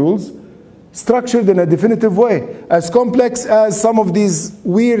molecules structured in a definitive way, as complex as some of these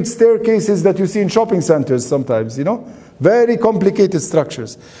weird staircases that you see in shopping centers sometimes, you know, very complicated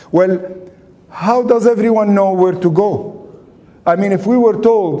structures. Well, how does everyone know where to go? I mean, if we were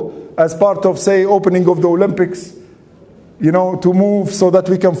told as part of, say, opening of the Olympics, you know, to move so that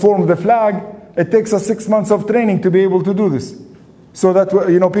we can form the flag, it takes us 6 months of training to be able to do this, so that,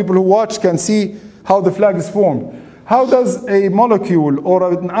 you know, people who watch can see how the flag is formed. How does a molecule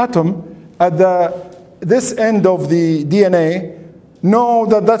or an atom at this end of the DNA know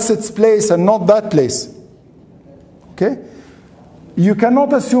that that's its place and not that place? Okay? You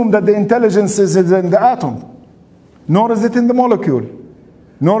cannot assume that the intelligence is in the atom, nor is it in the molecule,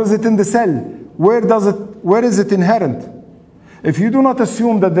 nor is it in the cell. Where is it inherent? If you do not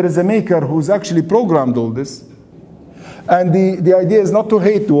assume that there is a maker who's actually programmed all this, and the idea is not to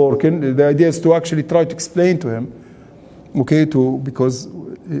hate Dworkin, the idea is to actually try to explain to him, okay, because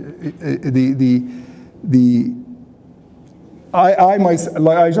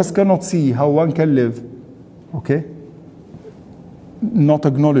I just cannot see how one can live, okay, not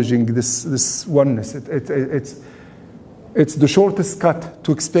acknowledging this oneness. It's the shortest cut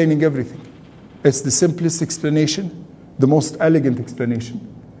to explaining everything. It's the simplest explanation, the most elegant explanation.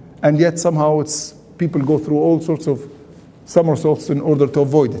 And yet somehow people go through all sorts of somersaults in order to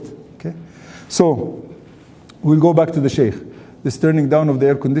avoid it. Okay? So we'll go back to the Shaykh. This turning down of the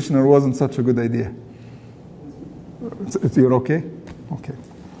air conditioner wasn't such a good idea. You're okay? Okay.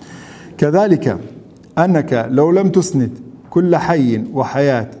 كذلك أنك لو لم تسند كل حي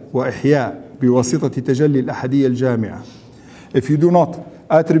وحياة وإحياء بواسطة تجلي الأحدية الجامعة. If you do not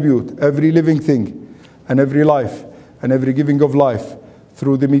attribute every living thing and every life and every giving of life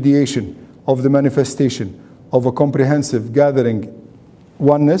through the mediation of the manifestation of a comprehensive gathering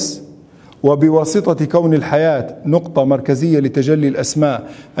oneness, وبواسطة كون الحياة نقطة مركزية لتجلي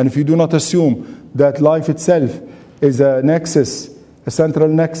الأسماء, and if you do not assume that life itself is a nexus, a central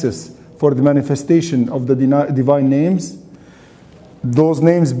nexus for the manifestation of the divine names, those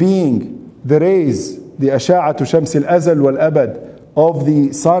names being the rays, the asha'atu shams al-azal wal-abad of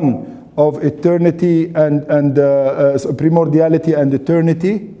the sun of eternity and primordiality and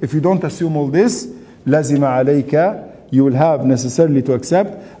eternity. If you don't assume all this, لازم عليك, you will have necessarily to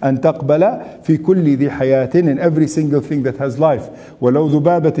accept أن تقبل في كل ذي حياة, in every single thing that has life, ولو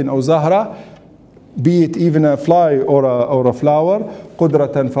ذبابة أو زهرة, be it even a fly or a flower,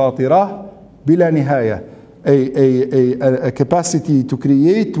 قدرة فاطرة بلا نهاية, a capacity to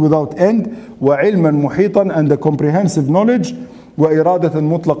create without end, وعلما محيطا, and a comprehensive knowledge, وإرادة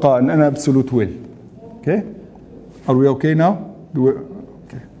مطلقة, and an absolute will. Okay? Are we okay now?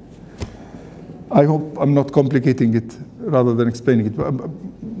 Okay. I hope I'm not complicating it rather than explaining it.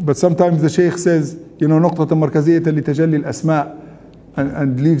 But sometimes the Shaykh says, نقطة مركزية لتجلي الأسماء,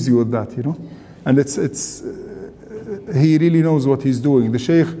 and leaves you with that, And it's he really knows what he's doing. The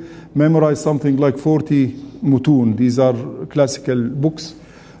Shaykh memorized something like 40 mutun. These are classical books,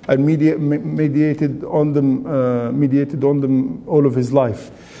 and mediated on them all of his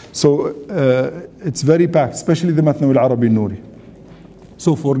life. So it's very packed, especially the Matnawi al-Arabi al-Nuri.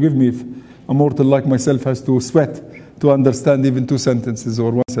 So forgive me if a mortal like myself has to sweat to understand even 2 sentences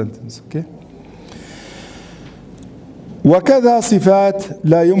or 1 sentence. Okay? وكذا صفات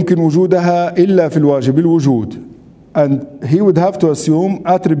لا يمكن وجودها إلا في الواجب الوجود. And he would have to assume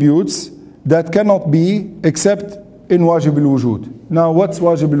attributes that cannot be except in واجب الوجود. Now what's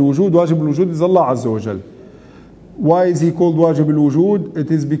واجب الوجود? واجب الوجود is Allah Azza wa Jal. Why is he called واجب الوجود? It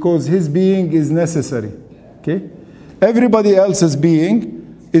is because his being is necessary. Okay? Everybody else's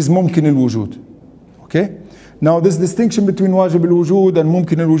being is ممكن الوجود. Okay? Now this distinction between واجب الوجود and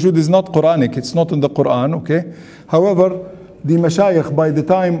ممكن الوجود is not Quranic. It's not in the Quran. Okay? However, the mashayikh by the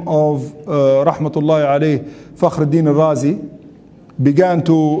time of Rahmatullahi alayh Fakhruddin al-Razi began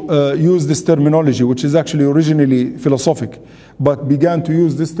to use this terminology, which is actually originally philosophic, but began to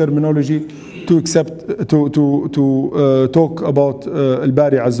use this terminology to accept, to talk about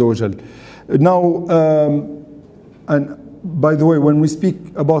Al-Bari Azza wa Jal. Now, and by the way, when we speak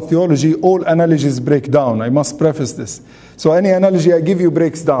about theology, all analogies break down. I must preface this. So any analogy I give you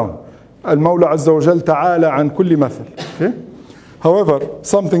breaks down. Al-Mawla Azza wa Jal ta'ala an kulli mathal. Okay? However,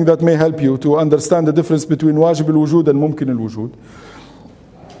 something that may help you to understand the difference between wajib al-wujud and mumkin al-wujud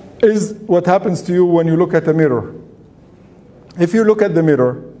is what happens to you when you look at a mirror. If you look at the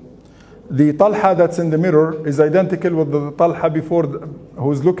mirror, the talha that's in the mirror is identical with the talha before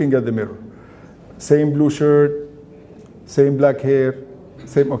who's looking at the mirror. Same blue shirt, same black hair,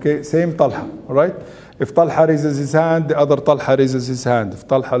 same talha, all right? If talha raises his hand, the other talha raises his hand. If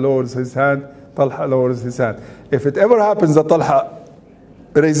talha lowers his hand, talha lowers his hand. If it ever happens that talha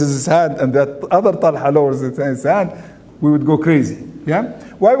raises his hand and that other talha lowers his hand, we would go crazy. Yeah?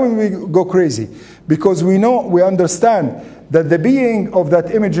 Why would we go crazy? Because we understand that the being of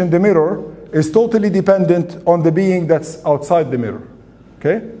that image in the mirror is totally dependent on the being that's outside the mirror.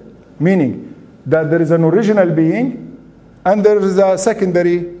 Okay? Meaning that there is an original being and there is a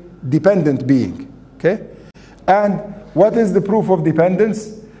secondary dependent being. Okay? And what is the proof of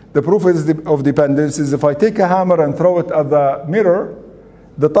dependence? The proof of dependence is if I take a hammer and throw it at the mirror,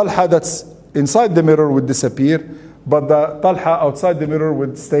 the talha that's inside the mirror would disappear, but the talha outside the mirror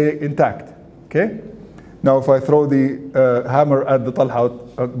would stay intact. Okay? Now if I throw the hammer at the talha,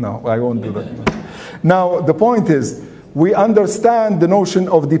 no, I won't do that. Now the point is, we understand the notion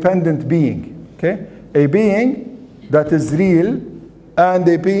of dependent being. Okay? A being that is real and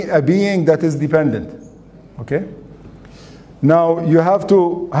a being that is dependent. Okay? Now you have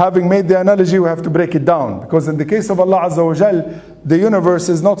to, having made the analogy, we have to break it down, because in the case of Allah Azza wa Jal, the universe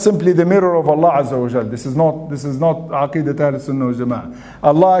is not simply the mirror of Allah Azza wa Jal. This is not Aqidat Ahl Sunnah wal Jama'ah.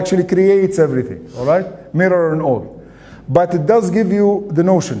 Allah actually creates everything, all right? Mirror and all. But it does give you the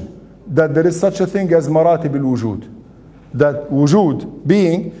notion that there is such a thing as maratib al-wujud. That wujud,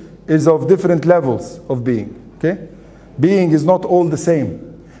 being, is of different levels of being. Okay? Being is not all the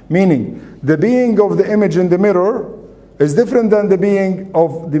same. Meaning, the being of the image in the mirror is different than the being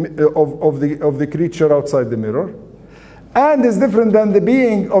of the creature outside the mirror, and is different than the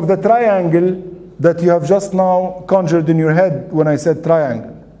being of the triangle that you have just now conjured in your head when I said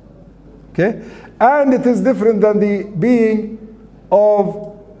triangle. Okay? And it is different than the being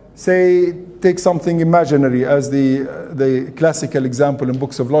of, say, take something imaginary, as the classical example in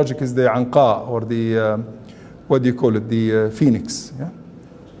books of logic is the anqa, or the, what do you call it, the phoenix. Yeah?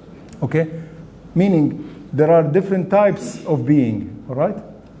 Okay? Meaning, there are different types of being, all right?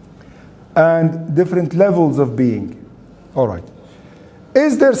 And different levels of being, all right?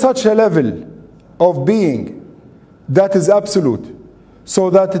 Is there such a level of being that is absolute, so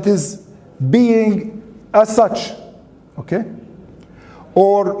that it is being as such, okay?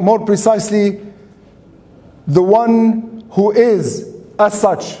 Or more precisely, the one who is as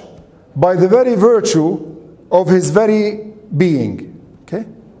such by the very virtue of his very being, okay?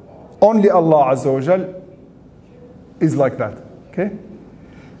 Only Allah Azza wa Jal is like that, okay?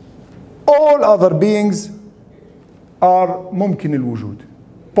 All other beings are mumkin al-wujud,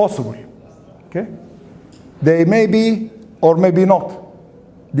 possible, okay? They may be or maybe not,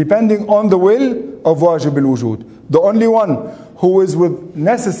 depending on the will of wajib al-wujud. The only one who is with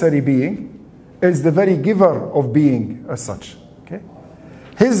necessary being is the very giver of being as such, okay?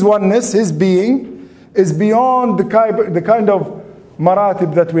 His oneness, his being, is beyond the kind of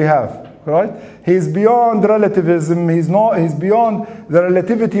maratib that we have. Right? He's beyond relativism. He's beyond the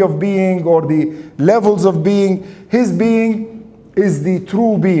relativity of being or the levels of being. His being is the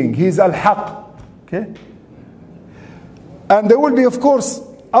true being. He's al-haq. Okay? And there will be, of course,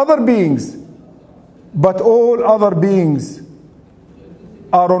 other beings, but all other beings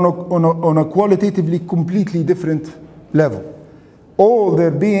are on a qualitatively completely different level. All their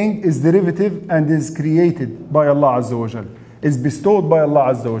being is derivative and is created by Allah Azza wa Jal, is bestowed by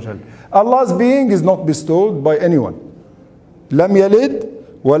Allah Azza wa Jal. Allah's being is not bestowed by anyone. لم يلد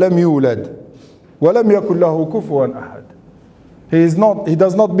ولم يولد ولم يكن له كفوا أحد. He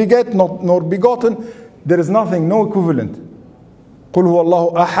does not beget, nor begotten. There is nothing, no equivalent. قل هو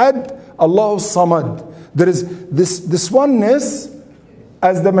الله أحد الله الصمد. There is this oneness,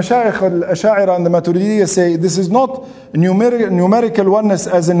 as the Mashayikh al-Ash'ari and the Maturidiyya say, this is not numerical oneness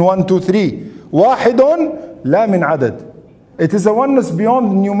as in 1, 2, 3. واحد لا من عدد. It is a oneness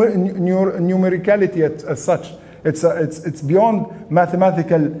beyond numericality as such. It's beyond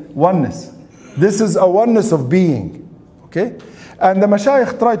mathematical oneness. This is a oneness of being. Okay? And the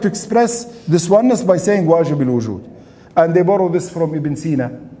Mashayikh try to express this oneness by saying wajib al-wujud. And they borrow this from Ibn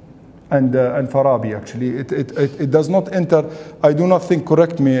Sina and Farabi, actually. It does not enter, I do not think,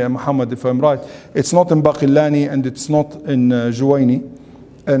 correct me, Muhammad, if I'm right, it's not in Baqillani and it's not in Juwayni.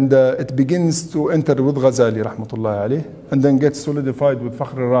 And it begins to enter with Ghazali, rahmatullahi alayh, and then gets solidified with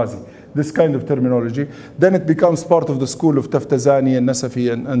Fakhr al-Razi. This kind of terminology. Then it becomes part of the school of Taftazani and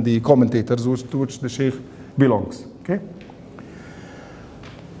Nasafi and the commentators to which the Shaykh belongs. Okay?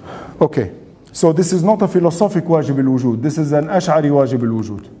 Okay. So this is not a philosophic wajib al-wujud. This is an Ash'ari wajib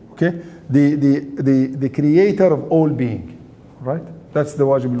al-wujud. Okay? The creator of all being. Right? That's the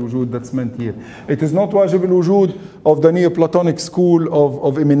wajib al-wujud that's meant here. It is not wajib al-wujud of the Neoplatonic school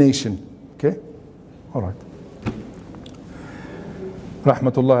of emanation. Okay? All right.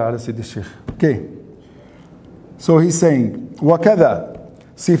 Rahmatullahi ala Sayyidi Shaykh. Okay. So he's saying, وَكَذَا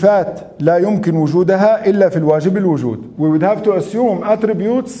صفات لا يمكن وجودها إلا في الواجب الوجود. We would have to assume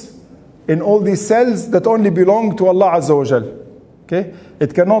attributes in all these cells that only belong to Allah Azza wa Jal. Okay?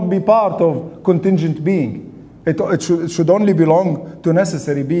 It cannot be part of contingent being. It should only belong to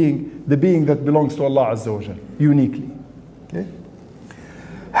necessary being, the being that belongs to Allah Azza wa Jal, uniquely. Okay?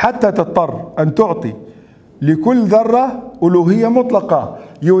 حتى تضطر أن تعطي لكل ذرة ألوهية مطلقة.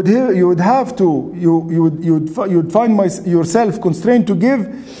 You'd find yourself constrained to give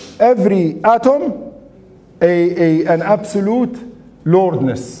every atom an absolute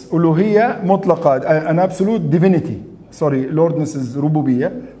lordness. ألوهية مطلقة, an absolute divinity. Sorry, lordness is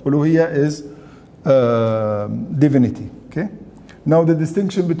ربوبية. ألوهية is divinity. Okay? Now the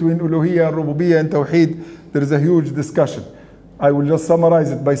distinction between uluhiyya, rububiyya and tawheed, there is a huge discussion. I will just summarize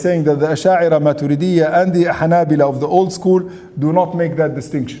it by saying that the Ash'ari, Maturidiyya and the Hanabila of the old school do not make that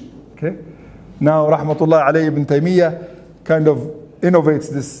distinction. Okay? Now Rahmatullah alayhi Ibn Taymiyyah kind of innovates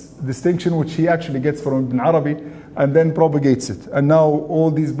this distinction, which he actually gets from Ibn Arabi, and then propagates it. And now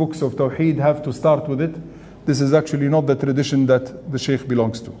all these books of tawheed have to start with it. This is actually not the tradition that the Shaykh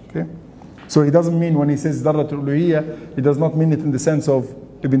belongs to. Okay? So he doesn't mean when he says Darratul Uluhiyya, he does not mean it in the sense of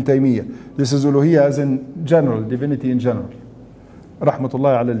Ibn Taymiyyah. This is Uluhiyya as in general, divinity in general.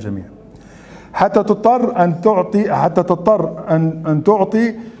 Rahmatullahi ala al-jamii. حتى تضطر أن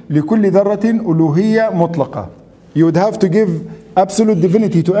تعطي لكل ذرة ألوهية مطلقة. You would have to give absolute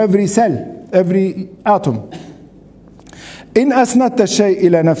divinity to every cell, every atom. إن أسندت الشيء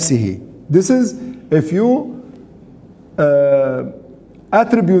إلى نفسه. This is if you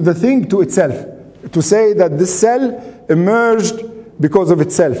attribute the thing to itself. To say that this cell emerged because of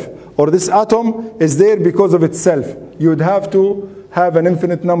itself, or this atom is there because of itself. You would have to have an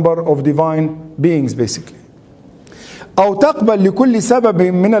infinite number of divine beings basically. أو تقبل لكل سبب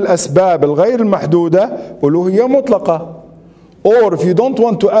من الأسباب الغير المحدودة ألوهية مطلقة. Or if you don't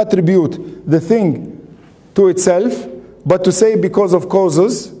want to attribute the thing to itself, but to say because of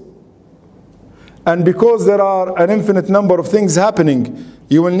causes, and because there are an infinite number of things happening,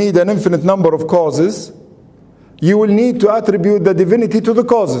 you will need an infinite number of causes. You will need to attribute the divinity to the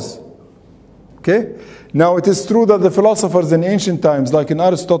causes. Okay? Now it is true that the philosophers in ancient times, like in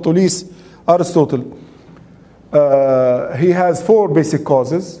Aristotle, he has 4 basic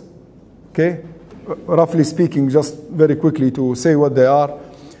causes. Okay? Roughly speaking, just very quickly to say what they are.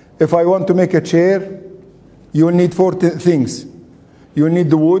 If I want to make a chair, you will need 4 things. You will need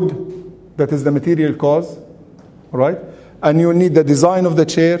the wood, that is the material cause, right? And you will need the design of the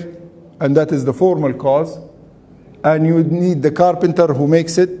chair, and that is the formal cause. And you need the carpenter who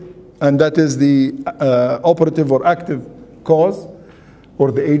makes it, and that is the operative or active cause,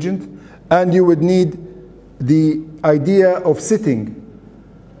 or the agent. And you would need the idea of sitting,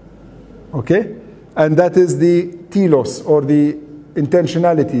 okay? And that is the telos, or the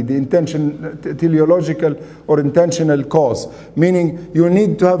intentionality, the teleological or intentional cause. Meaning you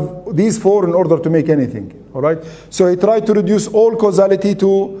need to have these 4 in order to make anything, all right? So he tried to reduce all causality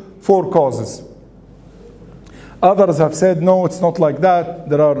to 4 causes. Others have said, no, it's not like that.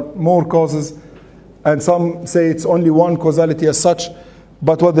 There are more causes. And some say it's only one causality as such.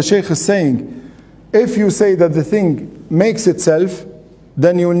 But what the Shaykh is saying, if you say that the thing makes itself,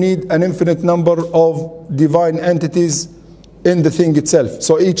 then you need an infinite number of divine entities in the thing itself.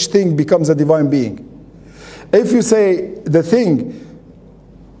 So each thing becomes a divine being. If you say the thing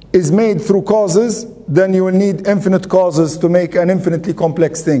is made through causes, then you will need infinite causes to make an infinitely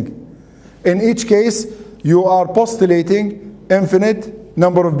complex thing. In each case, you are postulating infinite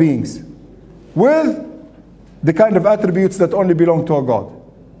number of beings with the kind of attributes that only belong to a God.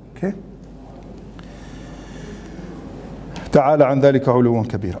 Okay? تعالى عن ذلك علوا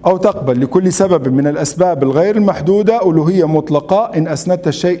كبيرا. أو تقبل لكل سبب من الأسباب الغير المحدودة ألوهية مطلقة إن أسندت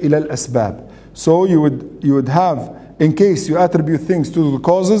الشيء إلى الأسباب. So you would have, in case you attribute things to the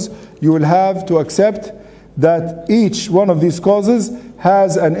causes, you will have to accept that each one of these causes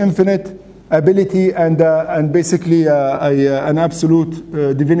has an infinite ability and basically an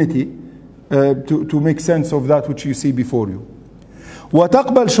absolute divinity to make sense of that which you see before you.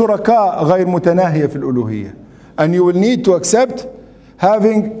 وتقبل شركاء غير متناهية في الألوهية. And you will need to accept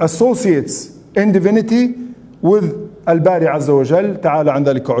having associates in divinity with Al-Bari Azza wa Jal, تعالى عن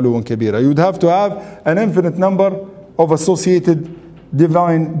ذلك علوا كبيرا. You would have to have an infinite number of associated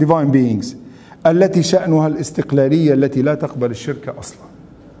divine beings. التي شأنها الاستقلالية التي لا تقبل الشرك أصلا.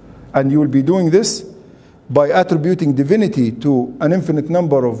 And you will be doing this by attributing divinity to an infinite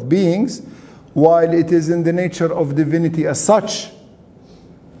number of beings, while it is in the nature of divinity as such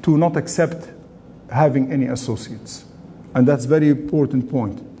to not accept having any associates. And that's very important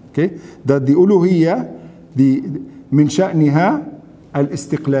point. Okay? That the uluhiyya, من شأنها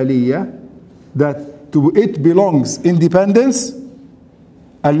الاستقلالية, that to it belongs independence,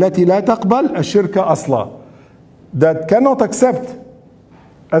 التي لا تقبل الشرك أصلا, that cannot accept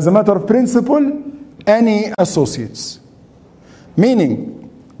as a matter of principle any associates. Meaning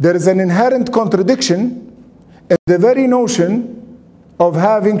there is an inherent contradiction in the very notion of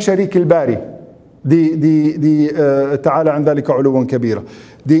having sharik al-bari, تعالى عن ذلك علوا كبيرا.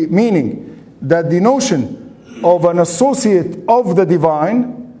 The meaning that the notion of an associate of the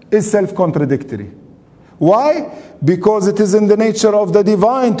divine is self-contradictory. Why? Because it is in the nature of the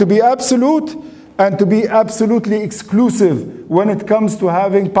divine to be absolute and to be absolutely exclusive when it comes to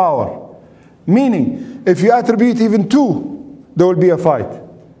having power. Meaning, if you attribute even 2, there will be a fight.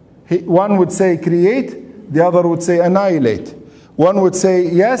 One would say create, the other would say annihilate. One would say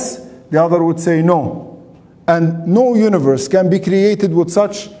yes, the other would say no. And no universe can be created with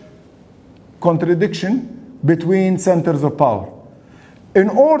such contradiction between centers of power. In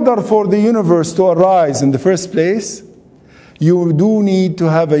order for the universe to arise in the first place, you do need to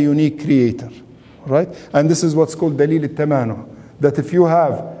have a unique creator, right? And this is what's called dalil al-tamanu, that if you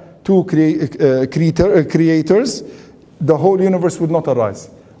have 2 creators, the whole universe would not arise.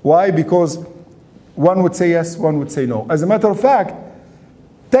 Why? Because one would say yes, one would say no. As a matter of fact,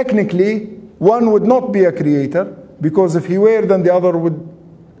 technically, one would not be a creator, because if he were, then the other would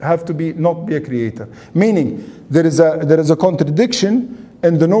have to be not be a creator. Meaning, there is a contradiction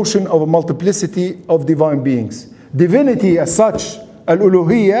in the notion of a multiplicity of divine beings. Divinity as such,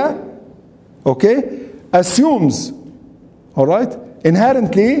 al-uluhiyya, okay, assumes, all right,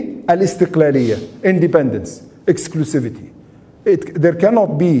 inherently al-istiqlaliyya, independence, exclusivity. There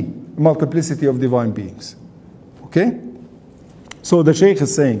cannot be multiplicity of divine beings. Okay? So the Shaykh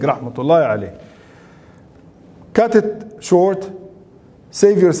is saying, rahmatullahi alayh, cut it short,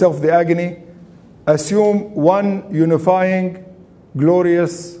 save yourself the agony, assume one unifying,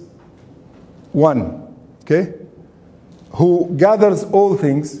 glorious one, okay, who gathers all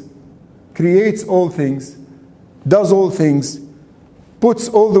things, creates all things, does all things, puts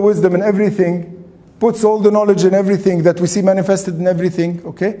all the wisdom in everything, puts all the knowledge in everything that we see manifested in everything,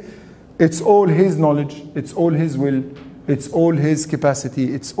 okay? It's all his knowledge, it's all his will, it's all his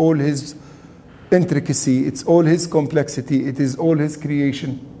capacity, it's all his intricacy, it's all his complexity, it is all his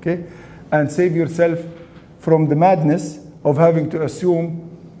creation, okay? And save yourself from the madness of having to assume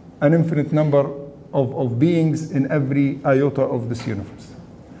an infinite number of beings in every iota of this universe.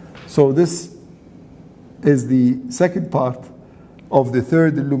 So this is the second part of the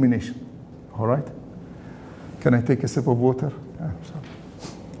third illumination. All right? Can I take a sip of water?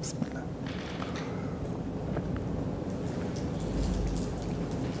 Bismillah.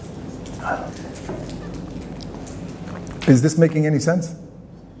 Is this making any sense?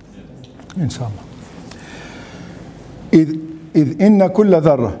 Inshallah. إذ إن كل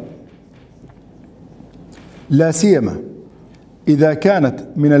ذرة لا سيما إذا كانت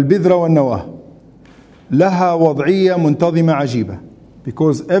من البذرة والنواة لها وضعية منتظمة عجيبة,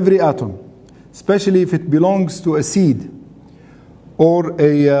 because every atom, especially if it belongs to a seed or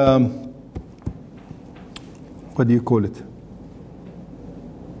a what do you call it?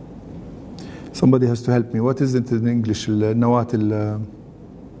 Somebody has to help me. What is it in English? النواة,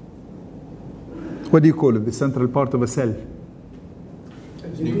 what do you call it? The central part of a cell.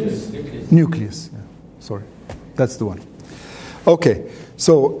 Nucleus. Yeah. Sorry, that's the one. Okay,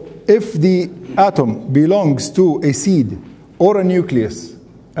 so if the atom belongs to a seed or a nucleus,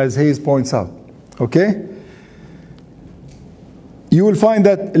 as Hayes points out, okay, you will find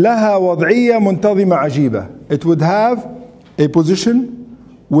that لها وضعية منتظمة عجيبة. It would have a position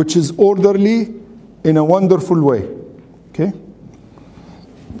which is orderly in a wonderful way. Okay.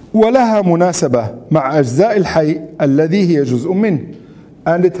 ولها مناسبة مع أجزاء الحي الذي هي جزء منه.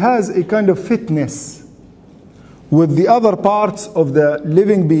 And it has a kind of fitness with the other parts of the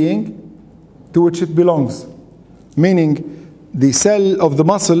living being to which it belongs. Meaning, the cell of the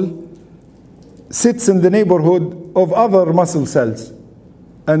muscle sits in the neighborhood of other muscle cells.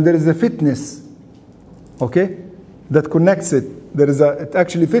 And there is a fitness, okay, that connects it. It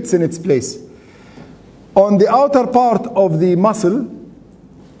actually fits in its place. On the outer part of the muscle,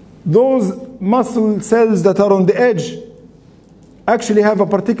 those muscle cells that are on the edge actually have a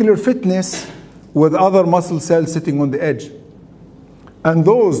particular fitness with other muscle cells sitting on the edge. And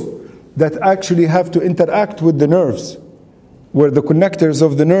those that actually have to interact with the nerves, where the connectors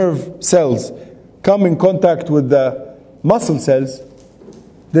of the nerve cells come in contact with the muscle cells,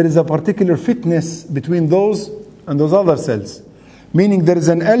 there is a particular fitness between those and those other cells. Meaning there is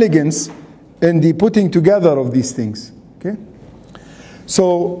an elegance in the putting together of these things. Okay?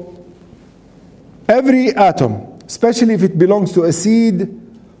 So every atom, especially if it belongs to a seed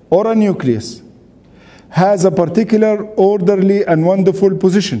or a nucleus, has a particular orderly and wonderful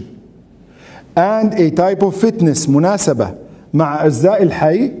position and a type of fitness, مناسبة مع أجزاء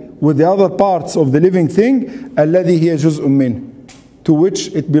الحي, with the other parts of the living thing, الذي هي جزء منه, to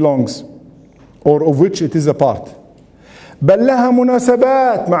which it belongs or of which it is a part. بل لها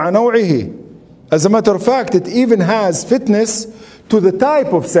مناسبات مع نوعه. As a matter of fact, it even has fitness to the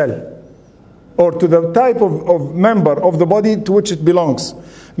type of cell or to the type of member of the body to which it belongs.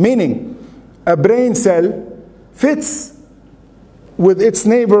 Meaning, a brain cell fits with its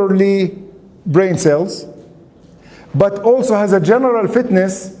neighborly brain cells, but also has a general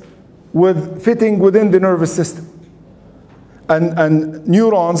fitness with fitting within the nervous system. And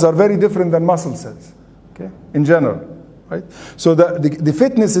neurons are very different than muscle cells, okay, in general. Right? So the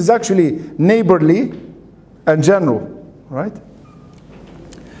fitness is actually neighborly and general, right?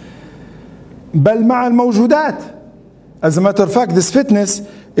 بل مع الموجودات. As a matter of fact, this fitness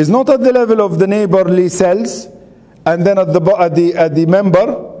is not at the level of the neighborly cells and then at the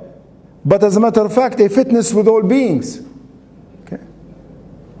member, but as a matter of fact, a fitness with all beings. Okay,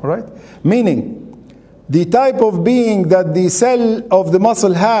 all right. Meaning, the type of being that the cell of the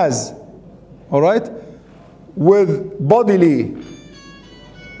muscle has, all right, with bodily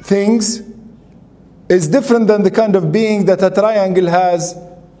things is different than the kind of being that a triangle has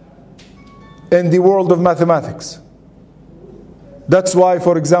in the world of mathematics. That's why,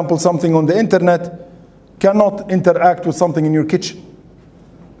 for example, something on the internet cannot interact with something in your kitchen.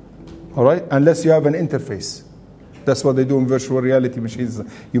 All right? Unless you have an interface. That's what they do in virtual reality machines.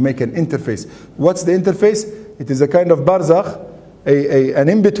 You make an interface. What's the interface? It is a kind of barzakh, an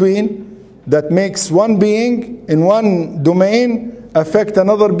in-between that makes one being in one domain affect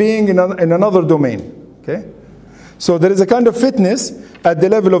another being in another domain. Okay? So there is a kind of fitness at the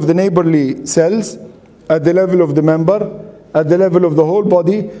level of the neighborly cells, at the level of the member, at the level of the whole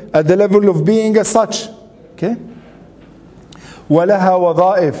body, at the level of being as such. Okay? ولها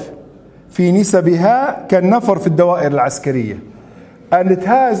وظائف في نسبها كالنفر في الدوائر العسكرية. And it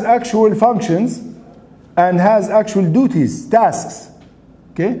has actual functions and has actual duties, tasks.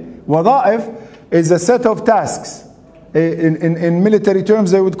 Okay? وظائف is a set of tasks. In military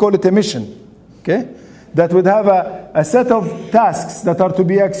terms, they would call it a mission. Okay? That would have a set of tasks that are to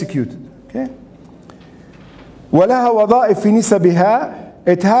be executed. Okay? ولها وظائف في نسبها.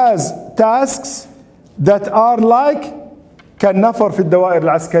 It has tasks that are like كالنفر في الدوائر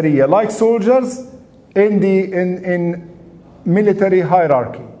العسكرية, like soldiers in military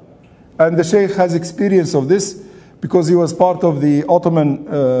hierarchy. And the Sheikh has experience of this because he was part of the Ottoman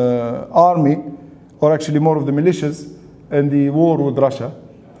army, or actually more of the militias in the war with Russia.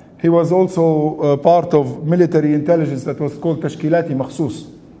 He was also part of military intelligence that was called Tashkilati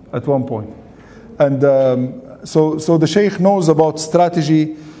Makhsus at one point. And so the Sheikh knows about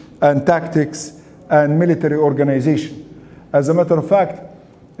strategy and tactics and military organization. As a matter of fact,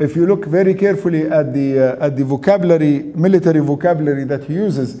 if you look very carefully at the vocabulary, military vocabulary that he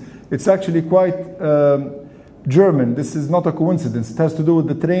uses, it's actually quite German. This is not a coincidence. It has to do with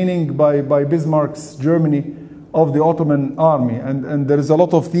the training by Bismarck's Germany of the Ottoman army, and there is a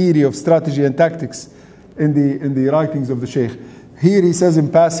lot of theory of strategy and tactics in the writings of the Sheikh. Here he says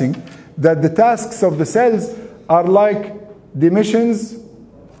in passing that the tasks of the cells are like the missions.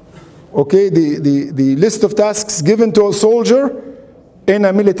 Okay, the list of tasks given to a soldier in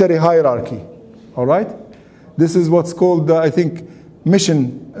a military hierarchy. All right? This is what's called, I think,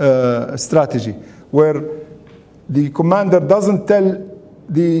 mission strategy, where the commander doesn't tell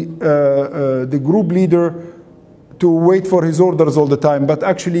the group leader to wait for his orders all the time, but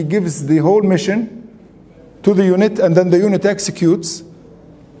actually gives the whole mission to the unit, and then the unit executes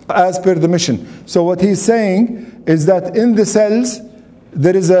as per the mission. So what he's saying is that in the cells,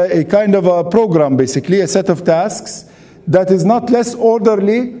 there is a kind of a program, basically, a set of tasks that is not less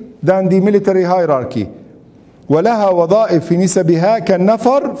orderly than the military hierarchy. ولها وظائف في نسبها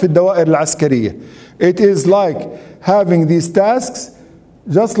كالنفر في الدوائر العسكرية. It is like having these tasks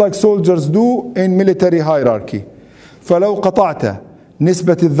just like soldiers do in military hierarchy. فلو قطعت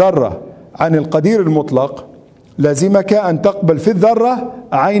نسبة الذرة عن القدير المطلق لازمك أن تقبل في الذرة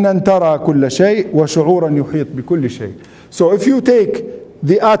عينا ترى كل شيء وشعورا يحيط بكل شيء. So if you take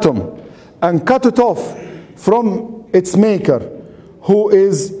the atom and cut it off from its maker, who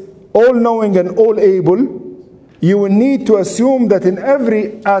is all-knowing and all-able, you will need to assume that in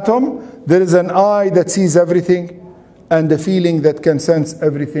every atom there is an eye that sees everything and a feeling that can sense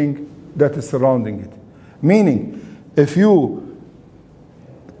everything that is surrounding it. Meaning, if you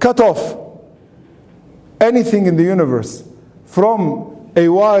cut off anything in the universe from a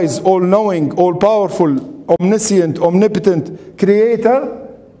wise, all-knowing, all-powerful, omniscient, omnipotent creator,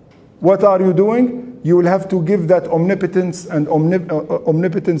 what are you doing? You will have to give that omnipotence and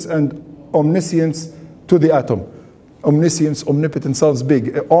omniscience to the atom. Omniscience, omnipotence sounds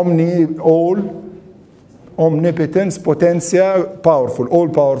big. Omni, all, omnipotence, potentia, powerful, all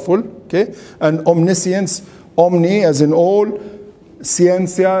powerful. Okay, and omniscience, omni as in all,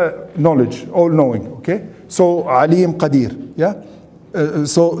 scientia, knowledge, all knowing. Okay, so alim, qadir. Yeah.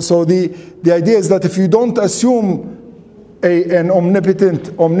 So the idea is that if you don't assume an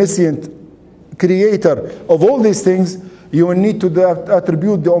omnipotent, omniscient creator of all these things, you will need to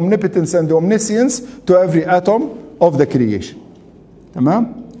attribute the omnipotence and the omniscience to every atom of the creation.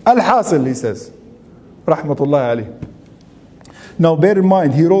 Tamam? Al-Hasil, he says, rahmatullahi alayhi. Now bear in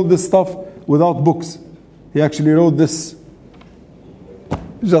mind, he wrote this stuff without books. He actually wrote this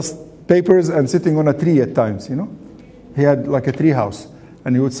just papers and sitting on a tree at times, you know. He had like a tree house,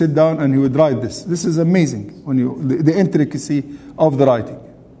 and he would sit down and he would write this. This is amazing when the intricacy of the writing.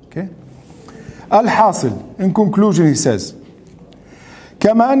 Okay. Al-Hasil, in conclusion, he says,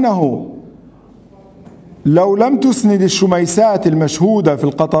 كما أنه لو لم تسند الشميسات المشهودة في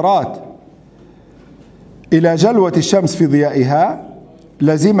القطرات إلى جلوة الشمس في ضيائها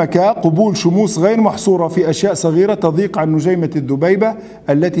لزمك قبول شموس غير محصورة في أشياء صغيرة تضيق عن نجيمة الذبيبة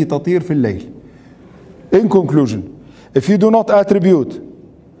التي تطير في الليل. In conclusion, if you do not attribute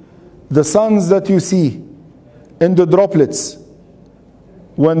the suns that you see in the droplets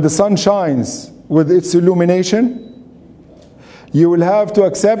when the sun shines with its illumination, you will have to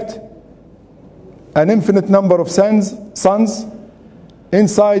accept an infinite number of suns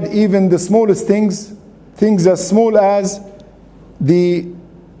inside even the smallest things as small as the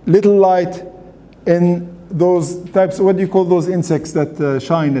little light in those types, what do you call those insects that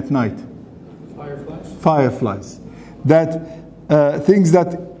shine at night? Fireflies. Fireflies. That things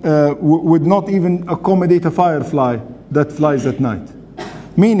that would not even accommodate a firefly that flies at night.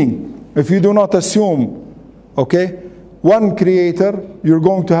 Meaning, if you do not assume, okay, one creator, you're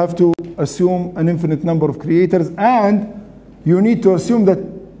going to have to assume an infinite number of creators, and you need to assume that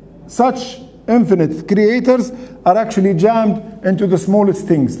such infinite creators are actually jammed into the smallest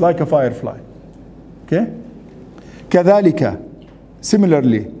things, like a firefly. Okay? كذلك,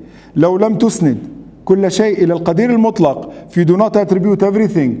 similarly, لو لم تسند كل شيء إلى القدير المطلق, if you do not attribute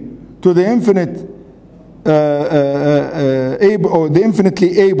everything to the infinite able, or the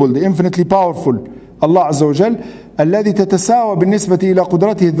infinitely able, the infinitely powerful Allah عز وجل, الذي تتساوى بالنسبة إلى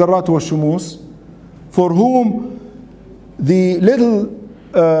قدرته الذرات والشموس, for whom the little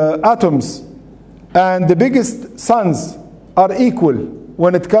atoms and the biggest suns are equal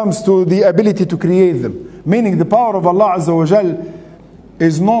when it comes to the ability to create them. Meaning the power of Allah Azza wa Jal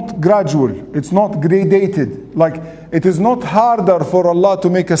is not gradual, it's not gradated. Like, it is not harder for Allah to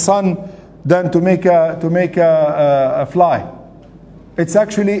make a sun than to make a fly. It's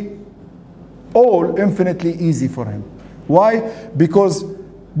actually all infinitely easy for Him. Why? Because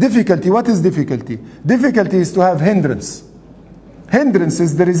difficulty, what is difficulty? Difficulty is to have hindrance. Hindrance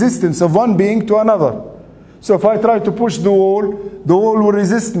is the resistance of one being to another. So if I try to push the wall will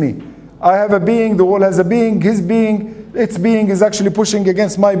resist me. I have a being, the wall has a being, his being, its being is actually pushing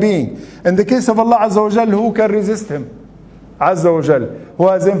against my being. In the case of Allah Azza wa Jal, who can resist Him? Azza wa Jal, who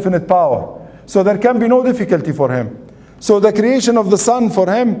has infinite power. So there can be no difficulty for Him. So the creation of the sun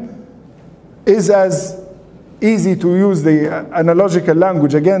for Him is as easy, to use the analogical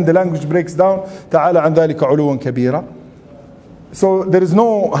language. Again, the language breaks down. تعالى عن ذلك علوا كبيرا. So there is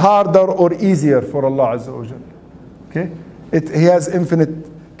no harder or easier for Allah Azza wa Jal. Okay? He has infinite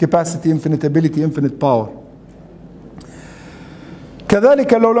capacity, infinite ability, infinite power.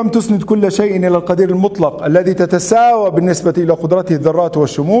 كذلك لو لم تسند كل شيء إلى القدير المطلق الذي تتساوى بالنسبة إلى قدرته الذرات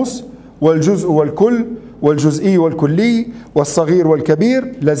والشموس والجزء والكل والجزئي والكلي والصغير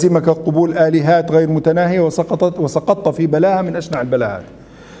والكبير لازمك قبول آلهات غير متناهية وسقطت في بلاها من أشنع البلاهات.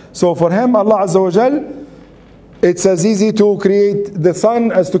 So for Him, Allah Azza wa Jal, it's as easy to create the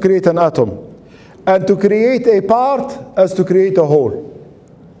sun as to create an atom, and to create a part as to create a whole.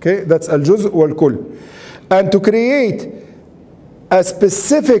 Okay, that's al-juz' wal-kull. And to create a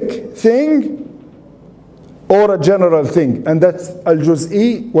specific thing or a general thing, and that's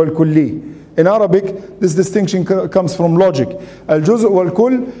al-juz'i wal-kulli. In Arabic, this distinction comes from logic. Al-juz'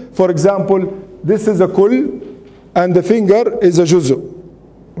 wal-kull, for example, this is a kull and the finger is a juz'.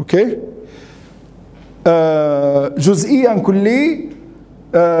 Okay? Juz'i and kulli,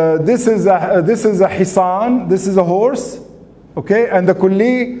 this is a hisan, this is a horse. Okay, and the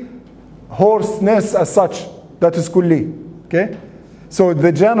kulli, horseness as such, that is kulli. Okay, so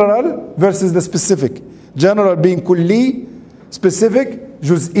the general versus the specific. General being kulli, specific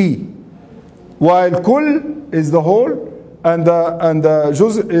juz'i. While kull is the whole, and the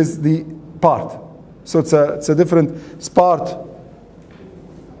juz is the part. So it's a different. It's part,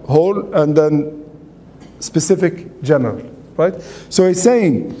 whole, and then specific, general. Right. So he's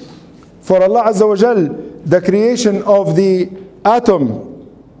saying, for Allah Azza wa Jal, the creation of the atom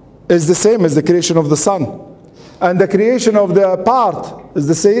is the same as the creation of the sun, and the creation of the part is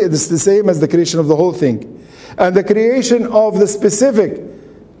the same as the creation of the whole thing, and the creation of the specific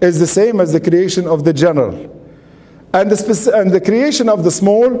is the same as the creation of the general, and the creation of the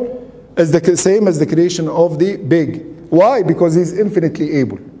small is the same as the creation of the big. Why? Because He's infinitely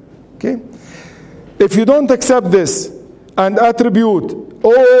able. Okay? If you don't accept this and attribute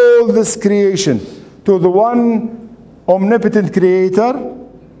all this creation to the one omnipotent creator,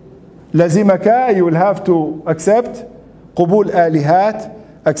 lazimaka, you will have to accept قبول آلهات,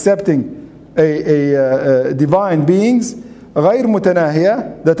 accepting a divine beings غير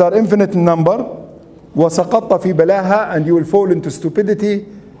متناهية, that are infinite in number, وسقطت في بلاها, and you will fall into stupidity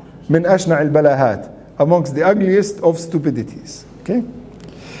من أشنع البلاهات, amongst the ugliest of stupidities. Okay,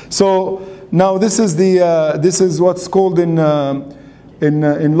 so now this is what's called in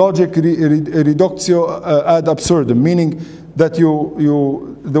logic reductio ad absurdum, meaning that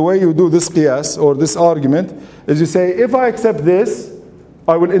the way you do this qiyas or this argument is you say, if I accept this,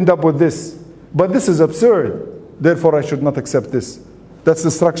 I will end up with this. But this is absurd, therefore I should not accept this. That's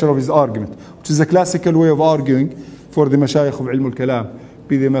the structure of his argument, which is a classical way of arguing for the mashayikh of ilm al-kalam,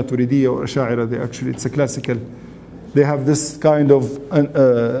 be they Maturidiyya or Ash'ari. It's a classical. They have this kind of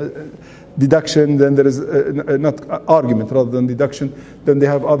deduction, then there is not argument rather than deduction. Then they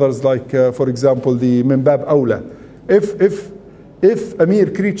have others like, for example, the min bab awla. If a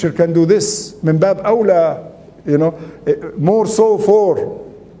mere creature can do this, min bab awla, more so for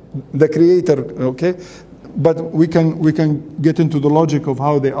the creator, okay? But we can get into the logic of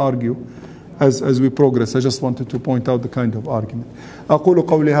how they argue as we progress. I just wanted to point out the kind of argument. أقول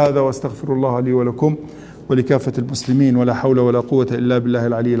قولي هذا واستغفر الله لي ولكم ولكافة المسلمين ولا حول ولا قوة إلا بالله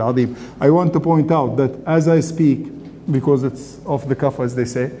العلي العظيم. I want to point out that as I speak, because it's off the cuff as they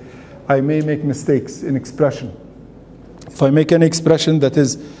say, I may make mistakes in expression. If I make any expression that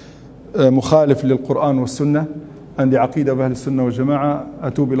is مخالف للقرآن والسنة and the عقيدة of أهل السنة والجماعة,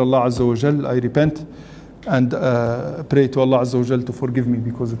 أتوب إلى الله عز وجل, I repent and pray to Allah Azza wa Jal to forgive me,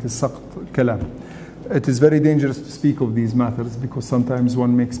 because it is saqt kalam. It is very dangerous to speak of these matters because sometimes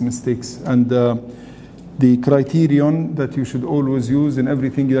one makes mistakes, and the criterion that you should always use in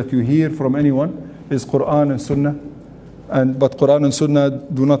everything that you hear from anyone is Quran and Sunnah. But Quran and Sunnah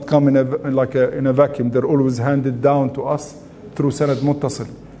do not come in a vacuum. They're always handed down to us through sanad muttasil.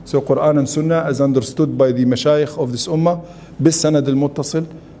 So Quran and Sunnah as understood by the mashayikh of this ummah bis sanad al-muttasil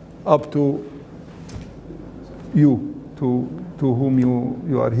up to you, to whom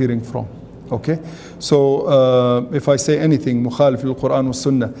you are hearing from. Okay? So if I say anything مخالف للقرآن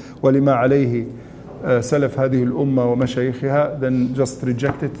والسنة ولما عليه سلف هذه الأمة ومشايخها, then just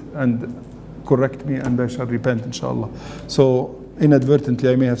reject it and correct me and I shall repent inshallah. So inadvertently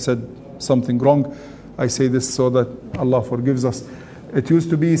I may have said something wrong. I say this so that Allah forgives us. It used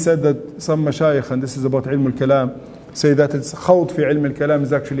to be said that some mashayikh, and this is about ilm al-kalam, say that it's khawd fi ilm al-kalam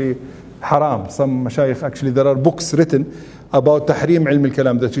is actually haram. Some mashayikh, actually there are books written about tahrim ilm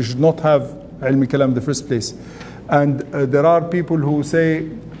al-kalam, that you should not have ilm al-kalam in the first place. And there are people who say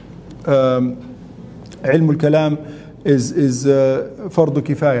ilm al-kalam is fardu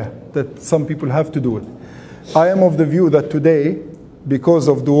kifaya, that some people have to do it. I am of the view that today, because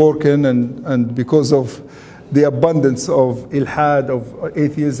of the working and because of the abundance of ilhad, of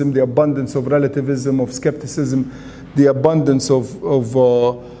atheism, the abundance of relativism, of skepticism, the abundance of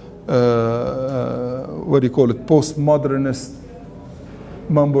what do you call it, postmodernist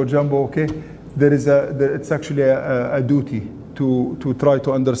mumbo jumbo, okay? It's actually a duty to try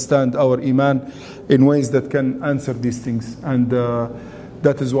to understand our iman in ways that can answer these things, and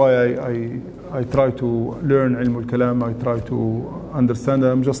that is why I try to learn ilm al-kalam. I try to understand.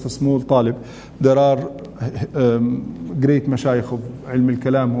 I'm just a small talib. There are great mashayikh of ilm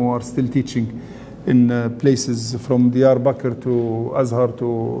al-kalam who are still teaching in places from Diyarbakir to Azhar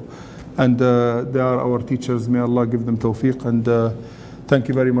and they are our teachers. May Allah give them tawfiq, and thank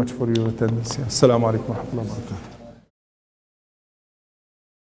you very much for your attendance. Assalamu alaikum wa rahmatullahi wa barakatuh.